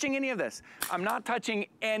not touching any of this. I'm not touching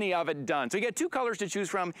any of it. Done. So you get two colors to choose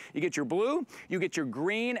from. You get your blue, you get your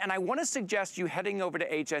green, and I wanna suggest you heading over to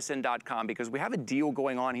hsn.com because we have a deal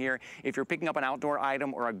going on here. If you're picking up an outdoor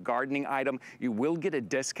item or a gardening item, you will get a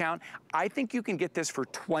discount. I think you can get this for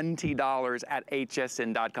 $20 at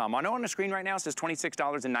hsn.com. I know on the screen right now it says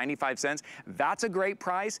 $26.95. That's a great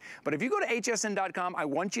price. But if you go to hsn.com, I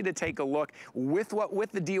want you to take a look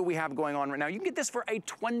with the deal we have going on right now. You can get this for a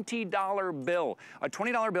 $20 bill. A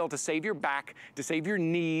 $20 bill to save your back, to save your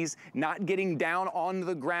knees, not getting down on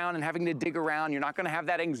the ground and having to dig around. You're not gonna have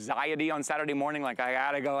that anxiety on Saturday morning like I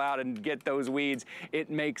gotta go out and get those weeds. It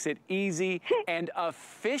makes it easy and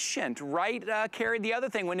efficient, right, Carrie? The other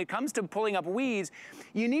thing, when it comes to pulling up weeds,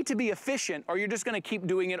 you need to be efficient or you're just gonna keep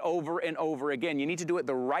doing it over and over again. You need to do it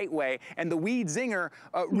the right way, and the Weed Zinger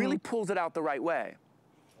really pulls it out the right way.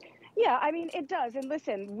 Yeah, I mean, it does. And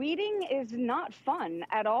listen, weeding is not fun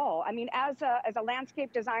at all. I mean, as a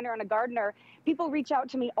landscape designer and a gardener, people reach out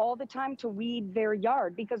to me all the time to weed their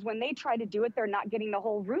yard because when they try to do it, they're not getting the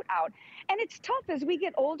whole root out. And it's tough as we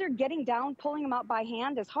get older, getting down, pulling them out by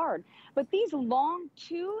hand is hard. But these long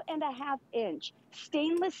 2.5-inch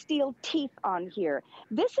stainless steel teeth on here,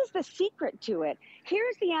 this is the secret to it.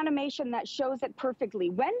 Here's the animation that shows it perfectly.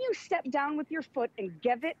 When you step down with your foot and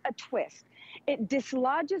give it a twist, it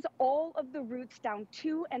dislodges all of the roots down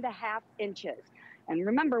 2.5 inches. And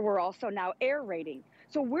remember, we're also now aerating.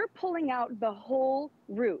 So we're pulling out the whole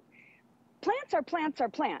root. Plants are plants are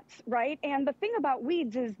plants, right? And the thing about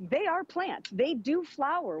weeds is they are plants. They do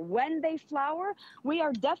flower. When they flower, we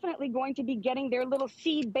are definitely going to be getting their little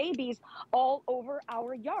seed babies all over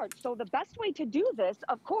our yard. So the best way to do this,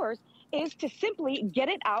 of course, is to simply get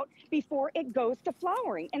it out before it goes to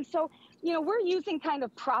flowering. And so, you know, we're using kind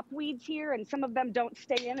of prop weeds here, and some of them don't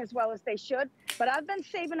stay in as well as they should. But I've been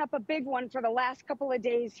saving up a big one for the last couple of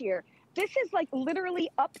days here. This is like literally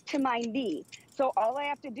up to my knee. So all I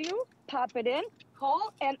have to do, pop it in,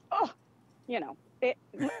 pull, and you know,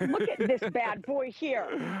 look at this bad boy here.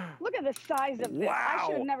 Look at the size of this. Wow. I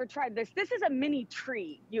should have never tried this. This is a mini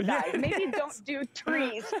tree, you guys. Maybe don't do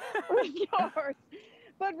trees with yours.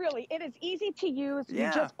 But really, it is easy to use.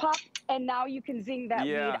 You just pop, and now you can zing that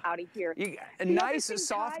weed out of here. A nice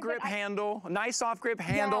soft grip handle,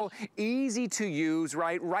 easy to use,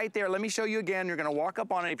 right there. Let me show you again. You're gonna walk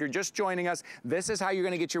up on it. If you're just joining us, this is how you're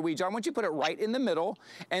gonna get your weeds. I want you to put it right in the middle,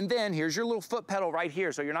 and then here's your little foot pedal right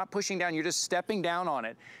here. So you're not pushing down, you're just stepping down on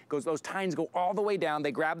it. Those tines go all the way down,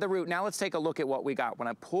 they grab the root. Now let's take a look at what we got. When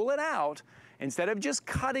I pull it out, instead of just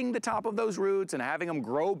cutting the top of those roots and having them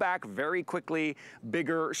grow back very quickly,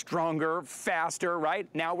 bigger, stronger, faster, right?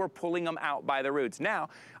 Now we're pulling them out by the roots. Now,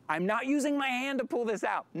 I'm not using my hand to pull this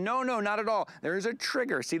out. No, not at all. There's a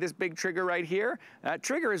trigger. See this big trigger right here? That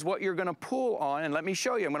trigger is what you're gonna pull on, and let me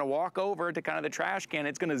show you. I'm gonna walk over to kind of the trash can.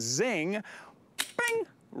 It's gonna zing, bing,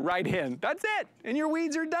 right in. That's it. And your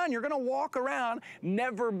weeds are done. You're gonna walk around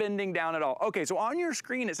never bending down at all. Okay, so on your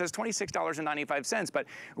screen it says $26.95, but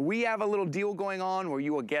we have a little deal going on where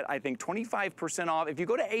you will get, I think, 25% off. If you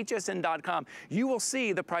go to hsn.com, you will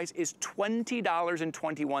see the price is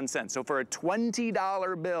 $20.21. So for a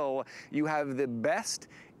 $20 bill, you have the best,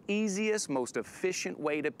 easiest, most efficient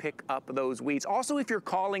way to pick up those weeds. Also, if you're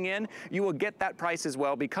calling in, you will get that price as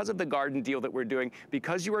well because of the garden deal that we're doing.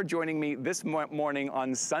 Because you are joining me this morning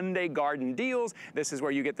on Sunday Garden Deals, this is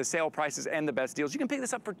where you get the sale prices and the best deals. You can pick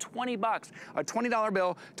this up for 20 bucks, a $20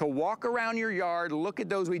 bill to walk around your yard, look at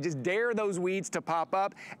those weeds, just dare those weeds to pop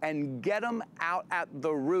up and get them out at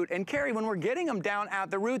the root. And Carrie, when we're getting them down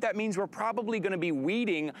at the root, that means we're probably gonna be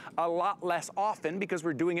weeding a lot less often because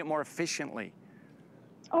we're doing it more efficiently.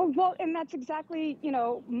 Oh, well, and that's exactly, you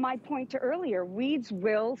know, my point to earlier. Weeds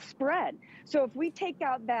will spread. So if we take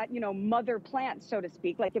out that, you know, mother plant, so to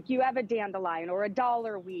speak, like if you have a dandelion or a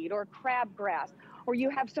dollar weed or crabgrass, or you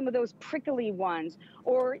have some of those prickly ones,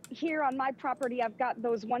 or here on my property, I've got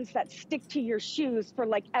those ones that stick to your shoes for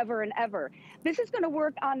like ever and ever. This is gonna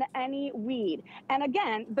work on any weed. And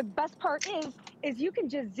again, the best part is you can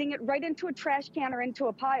just zing it right into a trash can or into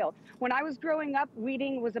a pile. When I was growing up,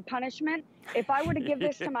 weeding was a punishment. If I were to give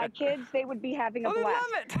this to my kids, they would be having a blast. Love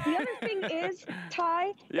it. The other thing is,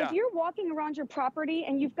 Ty, if you're walking around your property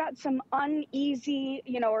and you've got some uneasy,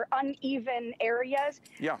 you know, or uneven areas,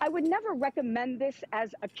 I would never recommend this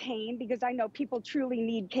as a cane because I know people truly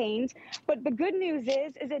need canes. But the good news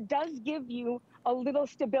is it does give you a little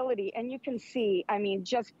stability, and you can see, I mean,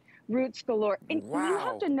 just roots galore. And you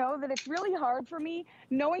have to know that it's really hard for me,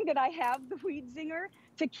 knowing that I have the Weed Zinger,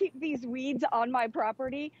 to keep these weeds on my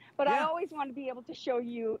property, but I always want to be able to show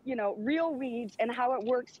you, you know, real weeds and how it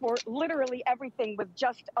works for literally everything with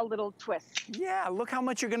just a little twist. Yeah, look how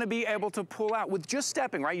much you're going to be able to pull out with just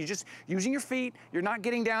stepping, right? You're just using your feet, you're not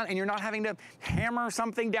getting down, and you're not having to hammer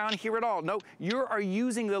something down here at all. No, you are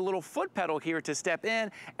using the little foot pedal here to step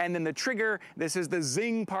in, and then the trigger, this is the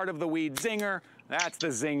zing part of the weed zinger. That's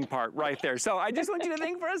the zing part right there. So I just want you to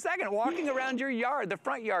think for a second, walking around your yard, the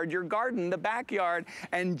front yard, your garden, the backyard,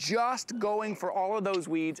 and just going for all of those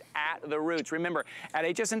weeds at the roots. Remember, at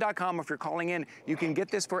hsn.com, if you're calling in, you can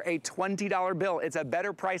get this for a $20 bill. It's a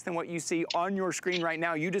better price than what you see on your screen right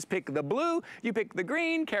now. You just pick the blue, you pick the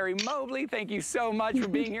green. Carrie Mobley, thank you so much for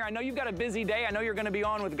being here. I know you've got a busy day. I know you're going to be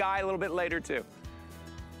on with Guy a little bit later, too.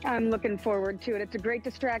 I'm looking forward to it. It's a great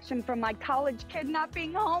distraction from my college kid not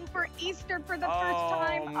being home for Easter for the first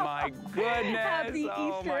time. Oh, my goodness. Happy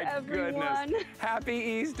Easter, everyone. Goodness. Happy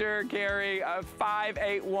Easter, Carrie.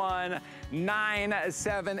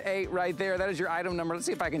 581-978 right there. That is your item number. Let's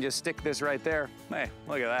see if I can just stick this right there. Hey,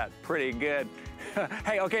 look at that. Pretty good.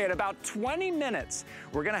 Hey, okay, in about 20 minutes,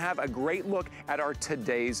 we're going to have a great look at our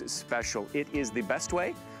today's special. It is the best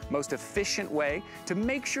way, most efficient way to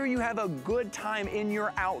make sure you have a good time in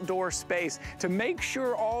your outdoor space, to make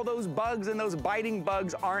sure all those bugs and those biting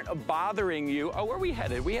bugs aren't bothering you. Oh, where are we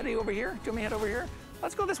headed? We headed over here? Do you want me to head over here?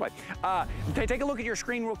 Let's go this way. Take a look at your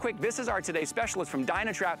screen real quick. This is our today's specialist from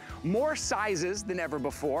Dynatrap. More sizes than ever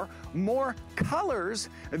before, more colors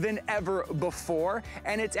than ever before,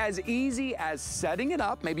 and it's as easy as setting it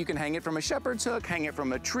up. Maybe you can hang it from a shepherd's hook, hang it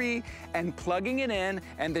from a tree, and plugging it in,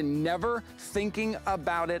 and then never thinking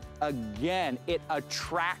about it again. It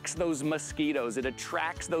attracts those mosquitoes, it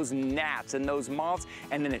attracts those gnats and those moths,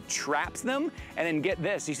 and then it traps them. And then get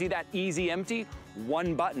this, you see that easy empty?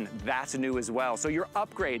 One button, that's new as well. So your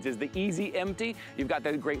upgrades is the easy empty. You've got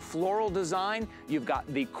the great floral design. You've got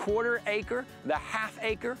the 1/4 acre, the 1/2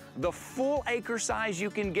 acre, the full acre size you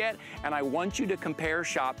can get. And I want you to compare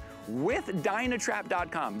shop with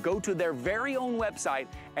Dynatrap.com. Go to their very own website,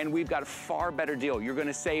 and we've got a far better deal. You're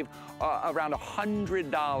gonna save around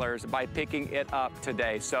 $100 by picking it up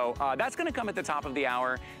today. So that's gonna come at the top of the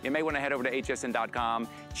hour. You may wanna head over to hsn.com,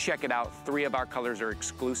 check it out. 3 of our colors are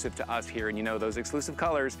exclusive to us here, and you know those exclusive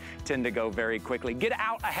colors tend to go very quickly. Get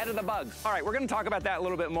out ahead of the bugs. All right, we're gonna talk about that a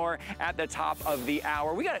little bit more at the top of the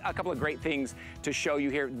hour. We got a couple of great things to show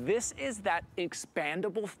you here. This is that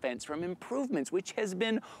expandable fence from Improvements, which has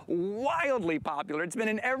been wildly popular. It's been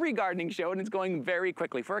in every gardening show, and it's going very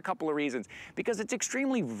quickly for a couple of reasons. Because it's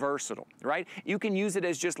extremely versatile, right? You can use it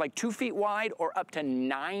as just like 2 feet wide or up to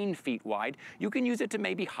 9 feet wide. You can use it to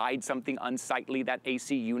maybe hide something unsightly, that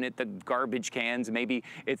AC unit, the garbage cans, maybe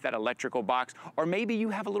it's that electrical box, or maybe you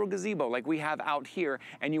have a little gazebo like we have out here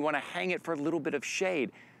and you want to hang it for a little bit of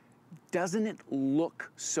shade. Doesn't it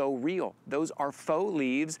look so real? Those are faux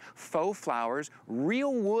leaves, faux flowers,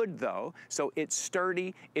 real wood though, so it's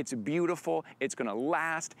sturdy, it's beautiful, it's gonna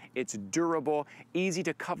last, it's durable, easy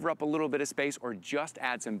to cover up a little bit of space or just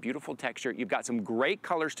add some beautiful texture. You've got some great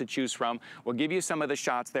colors to choose from. We'll give you some of the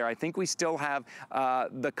shots there. I think we still have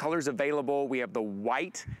the colors available. We have the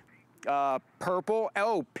white, purple.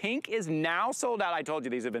 Oh, pink is now sold out. I told you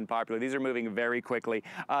these have been popular. These are moving very quickly.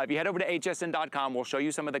 If you head over to hsn.com, we'll show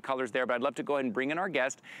you some of the colors there, but I'd love to go ahead and bring in our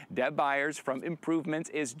guest. Deb Byers from Improvements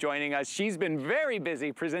is joining us. She's been very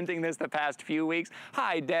busy presenting this the past few weeks.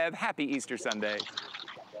 Hi, Deb. Happy Easter Sunday.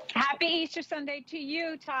 Happy Easter Sunday to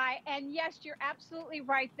you, Ty. And yes, you're absolutely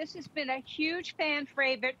right. This has been a huge fan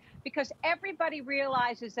favorite because everybody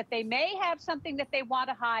realizes that they may have something that they want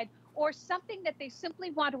to hide or something that they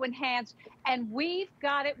simply want to enhance. And we've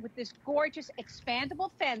got it with this gorgeous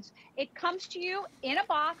expandable fence. It comes to you in a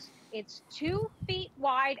box. It's 2 feet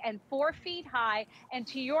wide and 4 feet high. And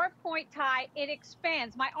to your point, Ty, it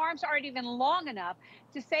expands. My arms aren't even long enough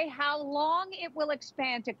to say how long it will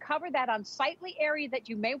expand to cover that unsightly area that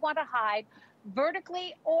you may want to hide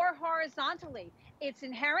vertically or horizontally. It's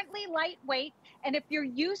inherently lightweight, and if you're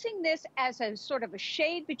using this as a sort of a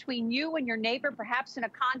shade between you and your neighbor, perhaps in a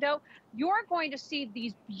condo, you're going to see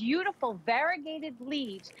these beautiful variegated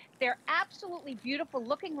leaves. They're absolutely beautiful,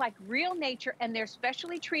 looking like real nature, and they're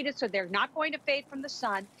specially treated so they're not going to fade from the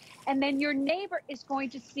sun. And then your neighbor is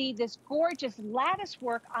going to see this gorgeous lattice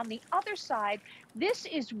work on the other side. This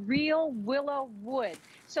is real willow wood.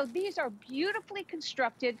 So these are beautifully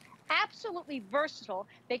constructed, absolutely versatile.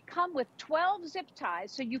 They come with 12 zip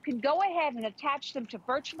ties, so you can go ahead and attach them to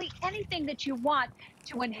virtually anything that you want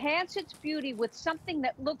to enhance its beauty with something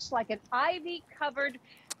that looks like an ivy-covered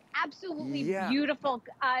absolutely beautiful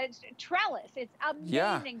trellis. It's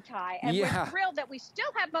amazing, Ty. And we're thrilled that we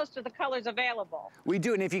still have most of the colors available. We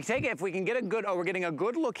do, and if you take it, if we can get a good, we're getting a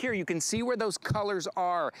good look here, you can see where those colors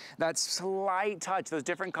are. That slight touch, those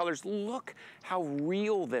different colors. Look how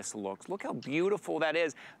real this looks. Look how beautiful that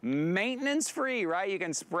is. Maintenance free, right? You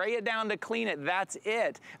can spray it down to clean it. That's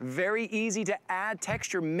it. Very easy to add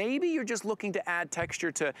texture. Maybe you're just looking to add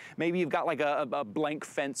texture to, maybe you've got like a blank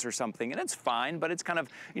fence or something, and it's fine, but it's kind of,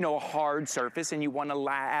 you know, a hard surface, and you want to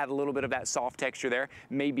add a little bit of that soft texture there.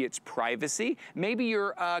 Maybe it's privacy. Maybe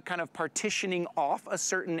you're kind of partitioning off a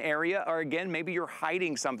certain area, or again, maybe you're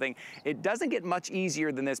hiding something. It doesn't get much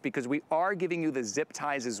easier than this because we are giving you the zip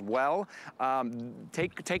ties as well.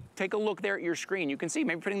 Take a look there at your screen. You can see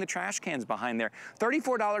maybe putting the trash cans behind there.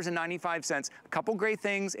 $34.95. A couple great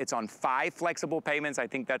things. It's on 5 flexible payments. I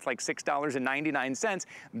think that's like $6.99.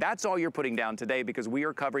 That's all you're putting down today because we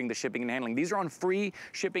are covering the shipping and handling. These are on free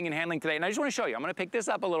shipping and handling today. And I just want to show you. I'm going to pick this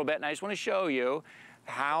up a little bit, and I just want to show you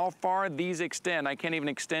how far these extend. I can't even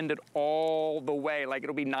extend it all the way, like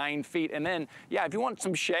it'll be 9 feet. And then, yeah, if you want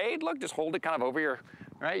some shade, look, just hold it kind of over your,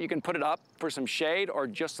 right? You can put it up for some shade or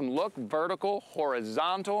just some look, vertical,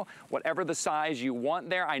 horizontal, whatever the size you want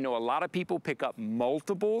there. I know a lot of people pick up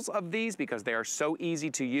multiples of these because they are so easy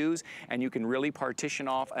to use, and you can really partition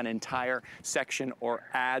off an entire section or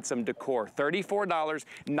add some decor.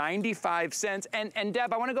 $34.95. And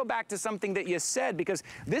Deb, I want to go back to something that you said, because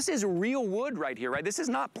this is real wood right here, right? This is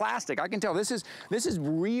not plastic. I can tell this is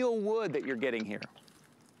real wood that you're getting here.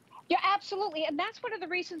 Yeah, absolutely. And that's one of the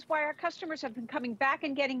reasons why our customers have been coming back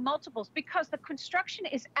and getting multiples, because the construction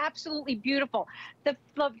is absolutely beautiful. The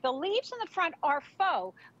leaves in the front are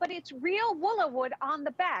faux, but it's real willow wood on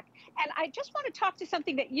the back. And I just want to talk to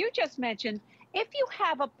something that you just mentioned. If you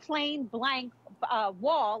have a plain blank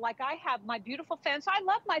wall, like I have my beautiful fence, I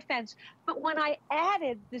love my fence, but when I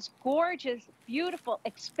added this gorgeous, beautiful,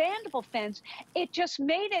 expandable fence, it just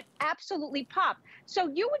made it absolutely pop. So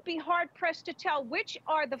you would be hard-pressed to tell which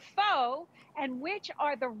are the faux and which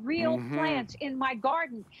are the real plants in my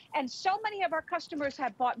garden. And so many of our customers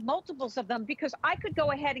have bought multiples of them because I could go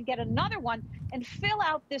ahead and get another one and fill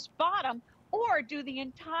out this bottom, or do the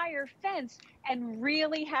entire fence and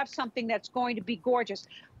really have something that's going to be gorgeous.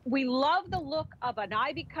 We love the look of an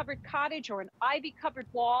ivy-covered cottage or an ivy-covered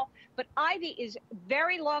wall, but ivy is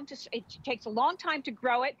very long it takes a long time to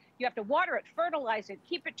grow it. You have to water it, fertilize it,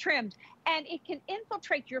 keep it trimmed, and it can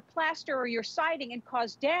infiltrate your plaster or your siding and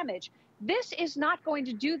cause damage. This is not going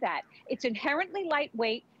to do that. It's inherently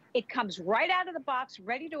lightweight. It comes right out of the box,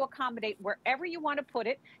 ready to accommodate wherever you want to put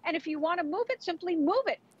it. And if you want to move it, simply move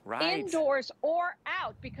it. Right. Indoors or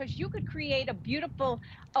out, because you could create a beautiful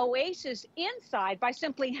oasis inside by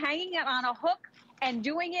simply hanging it on a hook and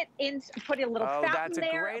doing it in, putting a little fountain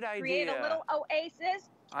there, great idea. Create a little oasis.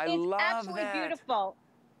 It's absolutely beautiful.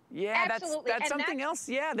 Yeah, that's something else,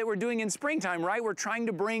 that we're doing in springtime, right? We're trying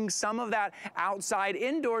to bring some of that outside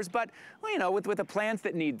indoors, but, well, you know, with the plants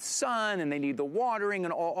that need sun and they need the watering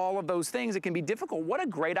and all of those things, it can be difficult. What a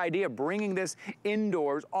great idea, bringing this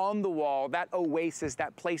indoors on the wall, that oasis,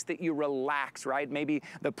 that place that you relax, right? Maybe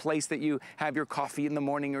the place that you have your coffee in the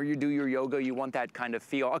morning or you do your yoga, you want that kind of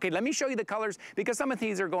feel. Okay, let me show you the colors because some of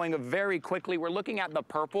these are going very quickly. We're looking at the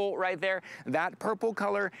purple right there. That purple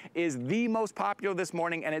color is the most popular this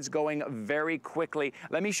morning, and it's going very quickly.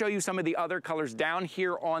 Let me show you some of the other colors down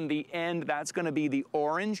here on the end. That's going to be the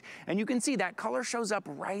orange, and you can see that color shows up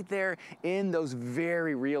right there in those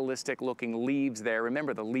very realistic looking leaves there.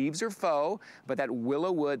 Remember, the leaves are faux, but that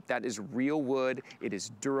willow wood, that is real wood. It is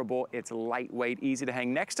durable, it's lightweight, easy to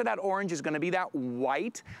hang. Next to that orange is going to be that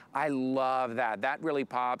white. I love that. That really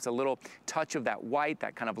pops. A little touch of that white,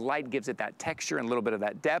 that kind of light gives it that texture and a little bit of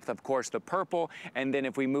that depth. Of course, the purple, and then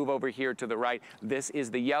if we move over here to the right, this is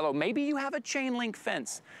the yellow. Maybe you have a chain link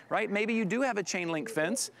fence, right? Maybe you do have a chain link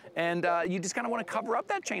fence and you just kind of want to cover up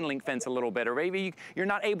that chain link fence a little bit, or maybe you're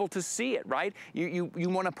not able to see it, right? You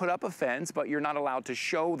want to put up a fence, but you're not allowed to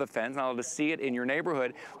show the fence, not allowed to see it in your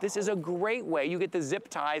neighborhood. This is a great way. You get the zip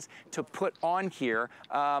ties to put on here.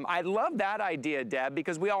 I love that idea, Deb,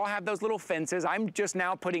 because we all have those little fences. I'm just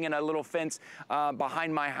now putting in a little fence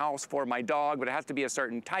behind my house for my dog, but it has to be a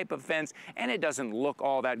certain type of fence, and it doesn't look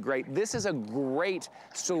all that great. This is a great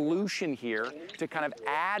solution here to kind of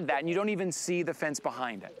add that, and you don't even see the fence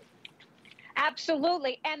behind it.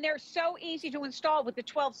 Absolutely, and they're so easy to install with the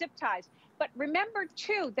 12 zip ties. But remember,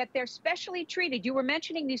 too, that they're specially treated. You were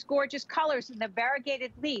mentioning these gorgeous colors and the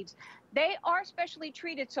variegated leaves. They are specially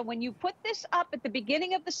treated, so when you put this up at the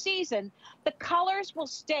beginning of the season, the colors will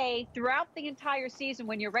stay throughout the entire season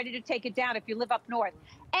when you're ready to take it down if you live up north.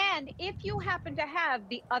 And if you happen to have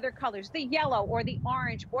the other colors, the yellow or the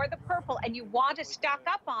orange or the purple, and you want to stock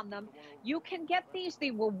up on them, you can get these. They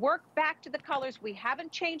will work back to the colors. We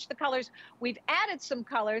haven't changed the colors. We've added some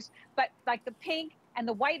colors, but like the pink and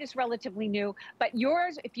the white is relatively new. But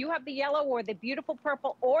yours, if you have the yellow or the beautiful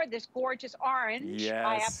purple or this gorgeous orange, yes.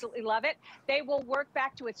 I absolutely love it. They will work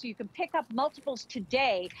back to it. So you can pick up multiples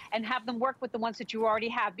today and have them work with the ones that you already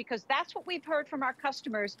have, because that's what we've heard from our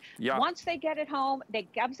customers. Yeah. Once they get it home, they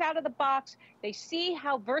comes out of the box, they see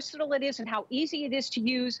how versatile it is and how easy it is to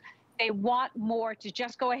use. They want more to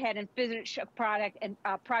just go ahead and finish a project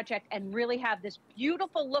and really have this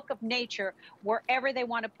beautiful look of nature wherever they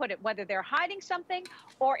want to put it, whether they're hiding something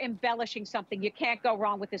or embellishing something. You can't go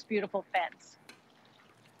wrong with this beautiful fence.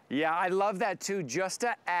 Yeah, I love that too, just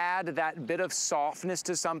to add that bit of softness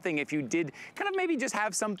to something. If you did kind of maybe just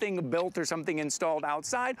have something built or something installed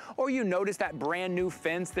outside, or you notice that brand new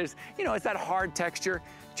fence, there's, you know, it's that hard texture,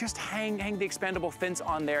 just hang the expandable fence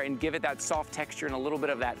on there and give it that soft texture and a little bit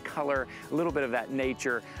of that color, a little bit of that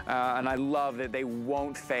nature. And I love that they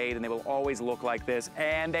won't fade and they will always look like this,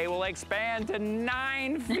 and they will expand to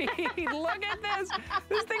 9 feet. Look at this.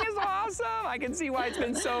 This thing is awesome. I can see why it's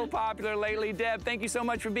been so popular lately. Deb, thank you so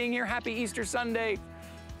much for being here. Happy Easter Sunday.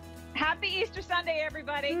 Happy Easter Sunday,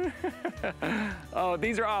 everybody. Oh,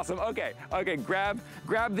 these are awesome. Okay, grab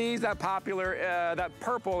these. That popular, that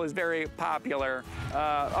purple is very popular.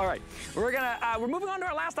 All right, we're moving on to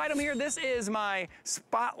our last item here. This is my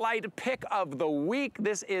spotlight pick of the week.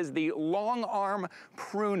 This is the long arm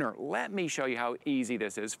pruner. Let me show you how easy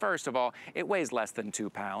this is. First of all, it weighs less than 2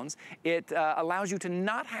 pounds. It allows you to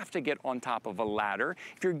not have to get on top of a ladder.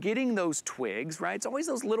 If you're getting those twigs, right? It's always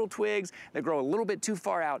those little twigs that grow a little bit too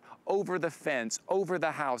far out over the fence, over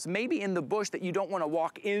the house, maybe in the bush that you don't want to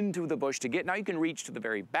walk into the bush to get. Now you can reach to the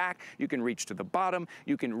very back, you can reach to the bottom,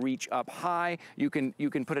 you can reach up high, you can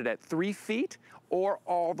put it at 3 feet or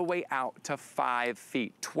all the way out to 5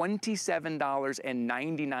 feet.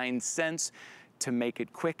 $27.99 to make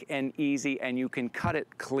it quick and easy, and you can cut it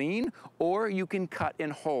clean or you can cut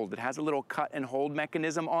and hold. It has a little cut and hold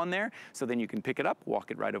mechanism on there, so then you can pick it up, walk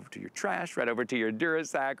it right over to your trash, right over to your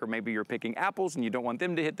Durasack, or maybe you're picking apples and you don't want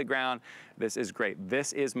them to hit the ground. This is great.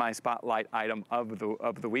 This is my spotlight item of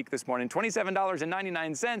the week this morning.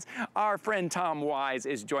 $27.99. Our friend Tom Wise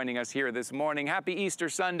is joining us here this morning. Happy Easter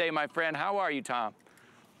Sunday, my friend. How are you, Tom?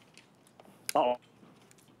 Oh.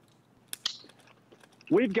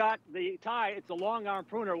 We've got the tie. It's a long arm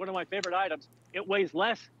pruner, one of my favorite items. It weighs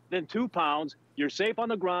less than 2 pounds. You're safe on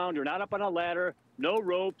the ground. You're not up on a ladder. No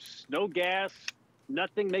ropes, no gas,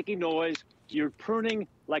 nothing making noise. You're pruning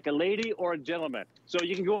like a lady or a gentleman. So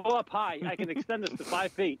you can go up high. I can extend this to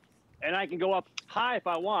 5 feet, and I can go up high if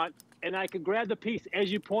I want, and I can grab the piece.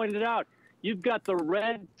 As you pointed out, you've got the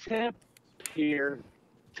red tip here,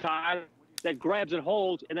 tie, that grabs and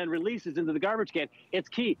holds and then releases into the garbage can. It's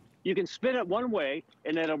key. You can spin it one way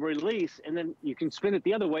and then it'll release, and then you can spin it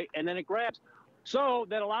the other way and then it grabs. So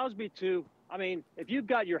that allows me to, I mean, if you've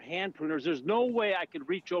got your hand pruners, there's no way I could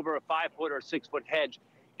reach over a 5-foot or 6-foot hedge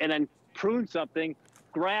and then prune something,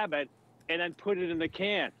 grab it, and then put it in the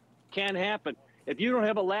can. Can't happen. If you don't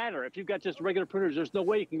have a ladder, if you've got just regular pruners, there's no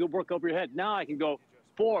way you can go work over your head. Now I can go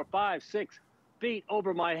 4, 5, 6 feet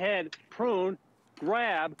over my head, prune,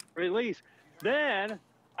 grab, release. Then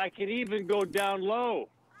I can even go down low,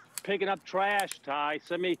 picking up trash, Ty.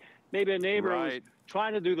 Maybe a neighbor was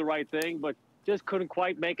trying to do the right thing, but just couldn't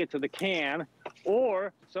quite make it to the can.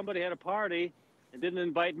 Or somebody had a party and didn't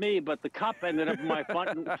invite me, but the cup ended up in my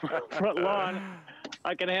front lawn.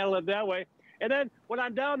 I can handle it that way. And then when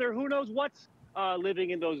I'm down there, who knows what's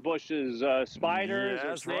living in those bushes, spiders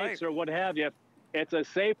or snakes or what have you. It's a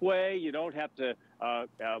safe way. You don't have to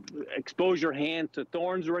expose your hand to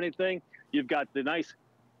thorns or anything. You've got the nice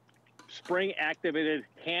spring-activated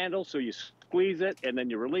handle, so you squeeze it and then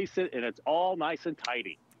you release it, and it's all nice and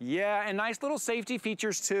tidy. Yeah, and nice little safety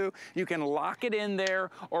features too. You can lock it in there,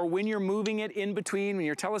 or when you're moving it in between, when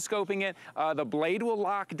you're telescoping it, the blade will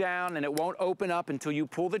lock down and it won't open up until you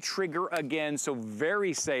pull the trigger again. So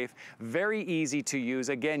very safe, very easy to use.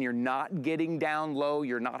 Again, you're not getting down low.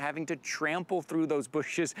 You're not having to trample through those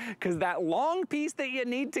bushes, because that long piece that you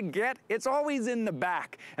need to get, it's always in the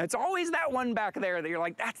back. It's always that one back there that you're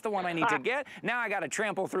like, that's the one I need to get. Now I got to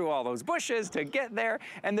trample through all those bushes to get there.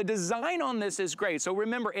 And the design on this is great. So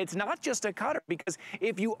remember, remember, it's not just a cutter, because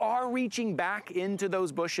if you are reaching back into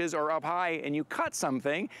those bushes or up high and you cut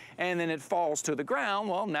something and then it falls to the ground,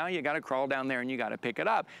 well, now you got to crawl down there and you got to pick it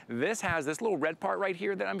up. This has this little red part right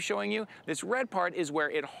here that I'm showing you. This red part is where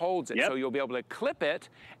it holds it. So you'll be able to clip it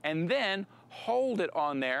and then hold it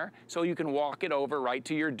on there so you can walk it over right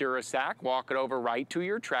to your Durasack, walk it over right to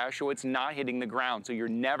your trash so it's not hitting the ground. So you're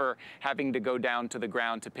never having to go down to the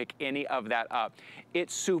ground to pick any of that up.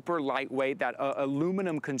 It's super lightweight. That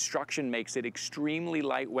aluminum construction makes it extremely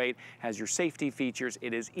lightweight, has your safety features.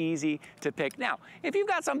 It is easy to pick. Now, if you've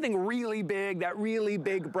got something really big, that really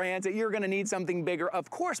big branch, that you're gonna need something bigger, of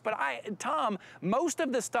course, but Tom, most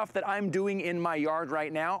of the stuff that I'm doing in my yard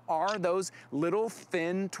right now are those little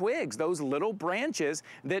thin twigs, those little branches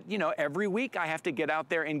that, you know, every week I have to get out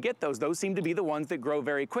there and get those. Those seem to be the ones that grow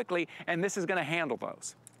very quickly, and this is going to handle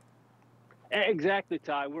those. Exactly,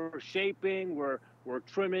 Ty. We're shaping, we're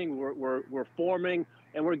trimming, we're forming,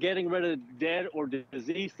 and we're getting rid of dead or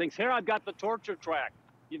diseased things. Here I've got the torture track.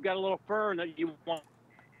 You've got a little fern that you want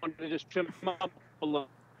to just trim up a little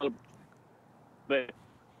bit.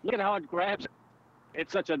 Look at how it grabs it. It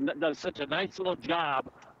does such a nice little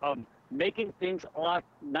job of making things a lot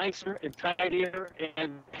nicer and tidier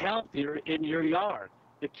and healthier in your yard.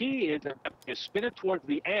 The key is that you spin it towards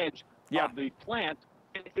the edge of the plant,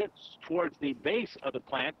 and if it's towards the base of the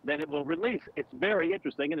plant, then it will release. It's very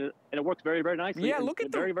interesting, and it works very, very nicely. Yeah, look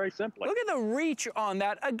at very, very simply. Look at the reach on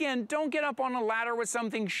that. Again, don't get up on a ladder with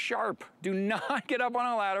something sharp. Do not get up on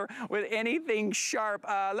a ladder with anything sharp.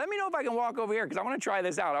 Let me know if I can walk over here, because I want to try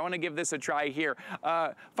this out. I want to give this a try here.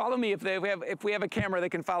 Follow me if we have a camera that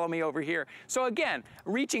can follow me over here. So again,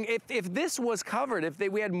 reaching, if this was covered,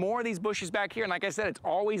 we had more of these bushes back here, and like I said, it's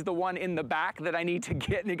always the one in the back that I need to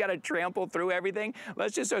get, and you got to trample through everything.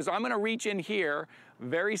 Let's just, so I'm going to reach in here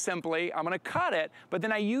very simply. I'm going to cut it, but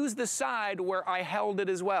then I use the side where I held it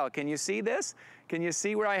as well. Can you see this? Can you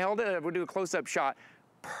see where I held it? We'll do a close-up shot.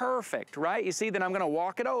 Perfect, right? You see, then I'm gonna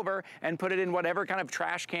walk it over and put it in whatever kind of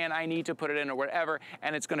trash can I need to put it in or whatever,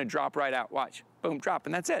 and it's gonna drop right out. Watch, boom, drop,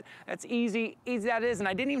 and that's it. That's easy that is, and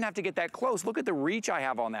I didn't even have to get that close. Look at the reach I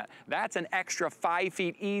have on that. That's an extra 5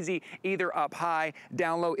 feet easy, either up high,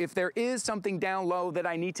 down low. If there is something down low that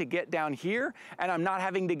I need to get down here, and I'm not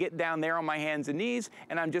having to get down there on my hands and knees,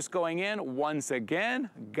 and I'm just going in, once again,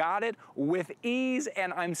 got it with ease,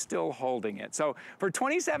 and I'm still holding it. So for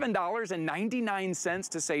 $27.99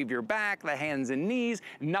 to save your back, the hands and knees,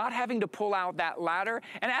 not having to pull out that ladder.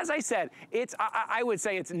 And as I said, I would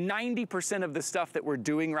say it's 90% of the stuff that we're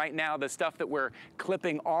doing right now, the stuff that we're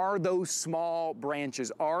clipping, are those small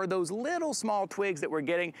branches, are those little small twigs that we're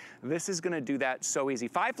getting. This is gonna do that so easy.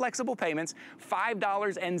 5 flexible payments,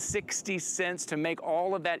 $5.60 to make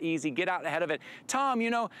all of that easy. Get out ahead of it. Tom, you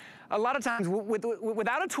know, a lot of times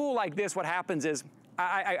without a tool like this, what happens is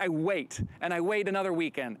I wait, and I wait another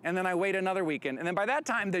weekend, and then I wait another weekend, and then by that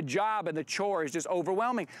time the job and the chore is just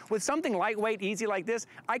overwhelming. With something lightweight, easy like this,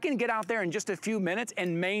 I can get out there in just a few minutes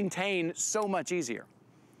and maintain so much easier.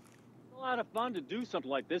 It's a lot of fun to do something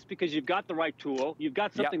like this because you've got the right tool, you've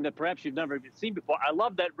got something that perhaps you've never even seen before. I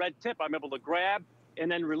love that red tip. I'm able to grab and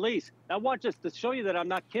then release. Now watch this, to show you that I'm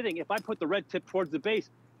not kidding. If I put the red tip towards the base,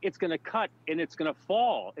 it's gonna cut and it's gonna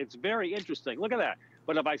fall. It's very interesting, look at that.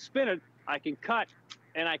 But if I spin it, I can cut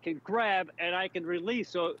and I can grab and I can release.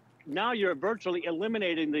 So now you're virtually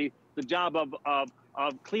eliminating the job of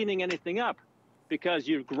cleaning anything up because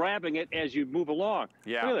you're grabbing it as you move along.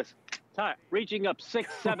 Yeah. Look at this, Ty, reaching up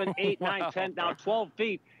 6, 7, 8, 9, 10, now 12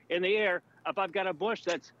 feet in the air. If I've got a bush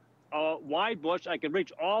that's a wide bush, I can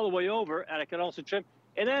reach all the way over and I can also trim.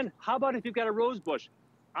 And then how about if you've got a rose bush?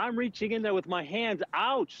 I'm reaching in there with my hands.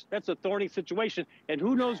 Ouch, that's a thorny situation. And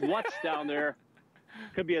who knows what's down there.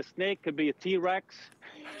 Could be a snake, could be a T-Rex.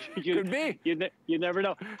 Could be. You never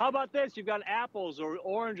know. How about this? You've got apples or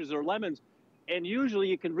oranges or lemons, and usually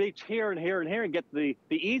you can reach here and here and here and get the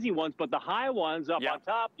easy ones, but the high ones up on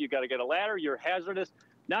top, you got to get a ladder, you're hazardous.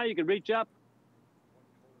 Now you can reach up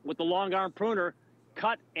with the long arm pruner,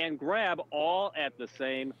 cut and grab all at the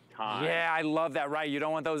same time. Yeah, I love that, right? You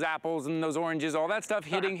don't want those apples and those oranges, all that stuff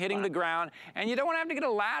hitting the ground, and you don't want to have to get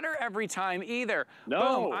a ladder every time either.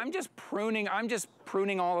 No. Boom, I'm just pruning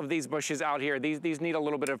all of these bushes out here. These need a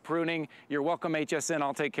little bit of pruning. You're welcome, HSN,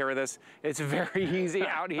 I'll take care of this. It's very easy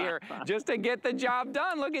out here just to get the job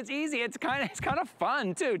done. Look, it's easy. It's kind of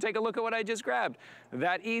fun too. Take a look at what I just grabbed.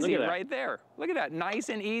 That easy right there. Look at that, nice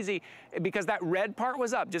and easy, because that red part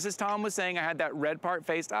was up. Just as Tom was saying, I had that red part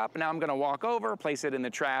faced up. Now I'm gonna walk over, place it in the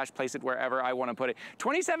trash, place it wherever I want to put it.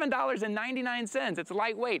 $27.99. It's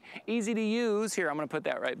lightweight, easy to use. Here, I'm going to put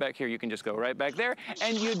that right back here. You can just go right back there.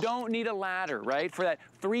 And you don't need a ladder, right? For that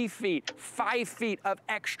 3 feet, 5 feet of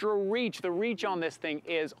extra reach. The reach on this thing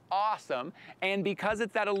is awesome. And because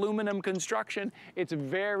it's that aluminum construction, it's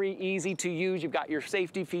very easy to use. You've got your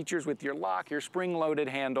safety features with your lock, your spring-loaded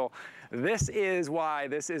handle. This is why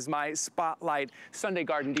this is my Spotlight Sunday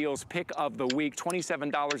Garden Deals pick of the week,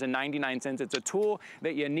 $27.99. It's a tool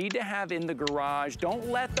that you need to have in the garage. Don't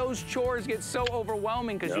let those chores get so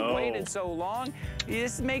overwhelming because you waited so long.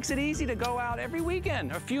 This makes it easy to go out every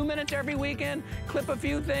weekend, a few minutes every weekend, clip a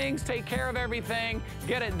few things, take care of everything,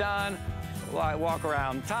 get it done, walk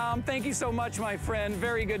around. Tom, thank you so much, my friend.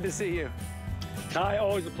 Very good to see you. Ty,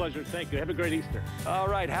 always a pleasure. Thank you. Have a great Easter. All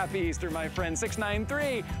right. Happy Easter, my friend.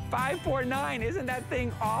 693-549. Isn't that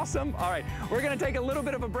thing awesome? All right. We're going to take a little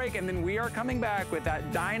bit of a break, and then we are coming back with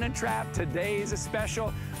that Dynatrap. Today's a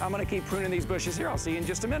special. I'm going to keep pruning these bushes here. I'll see you in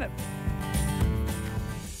just a minute.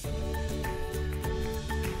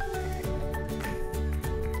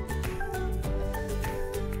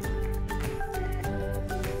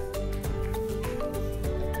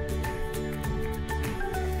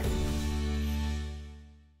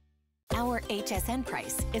 Our HSN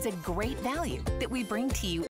price is a great value that we bring to you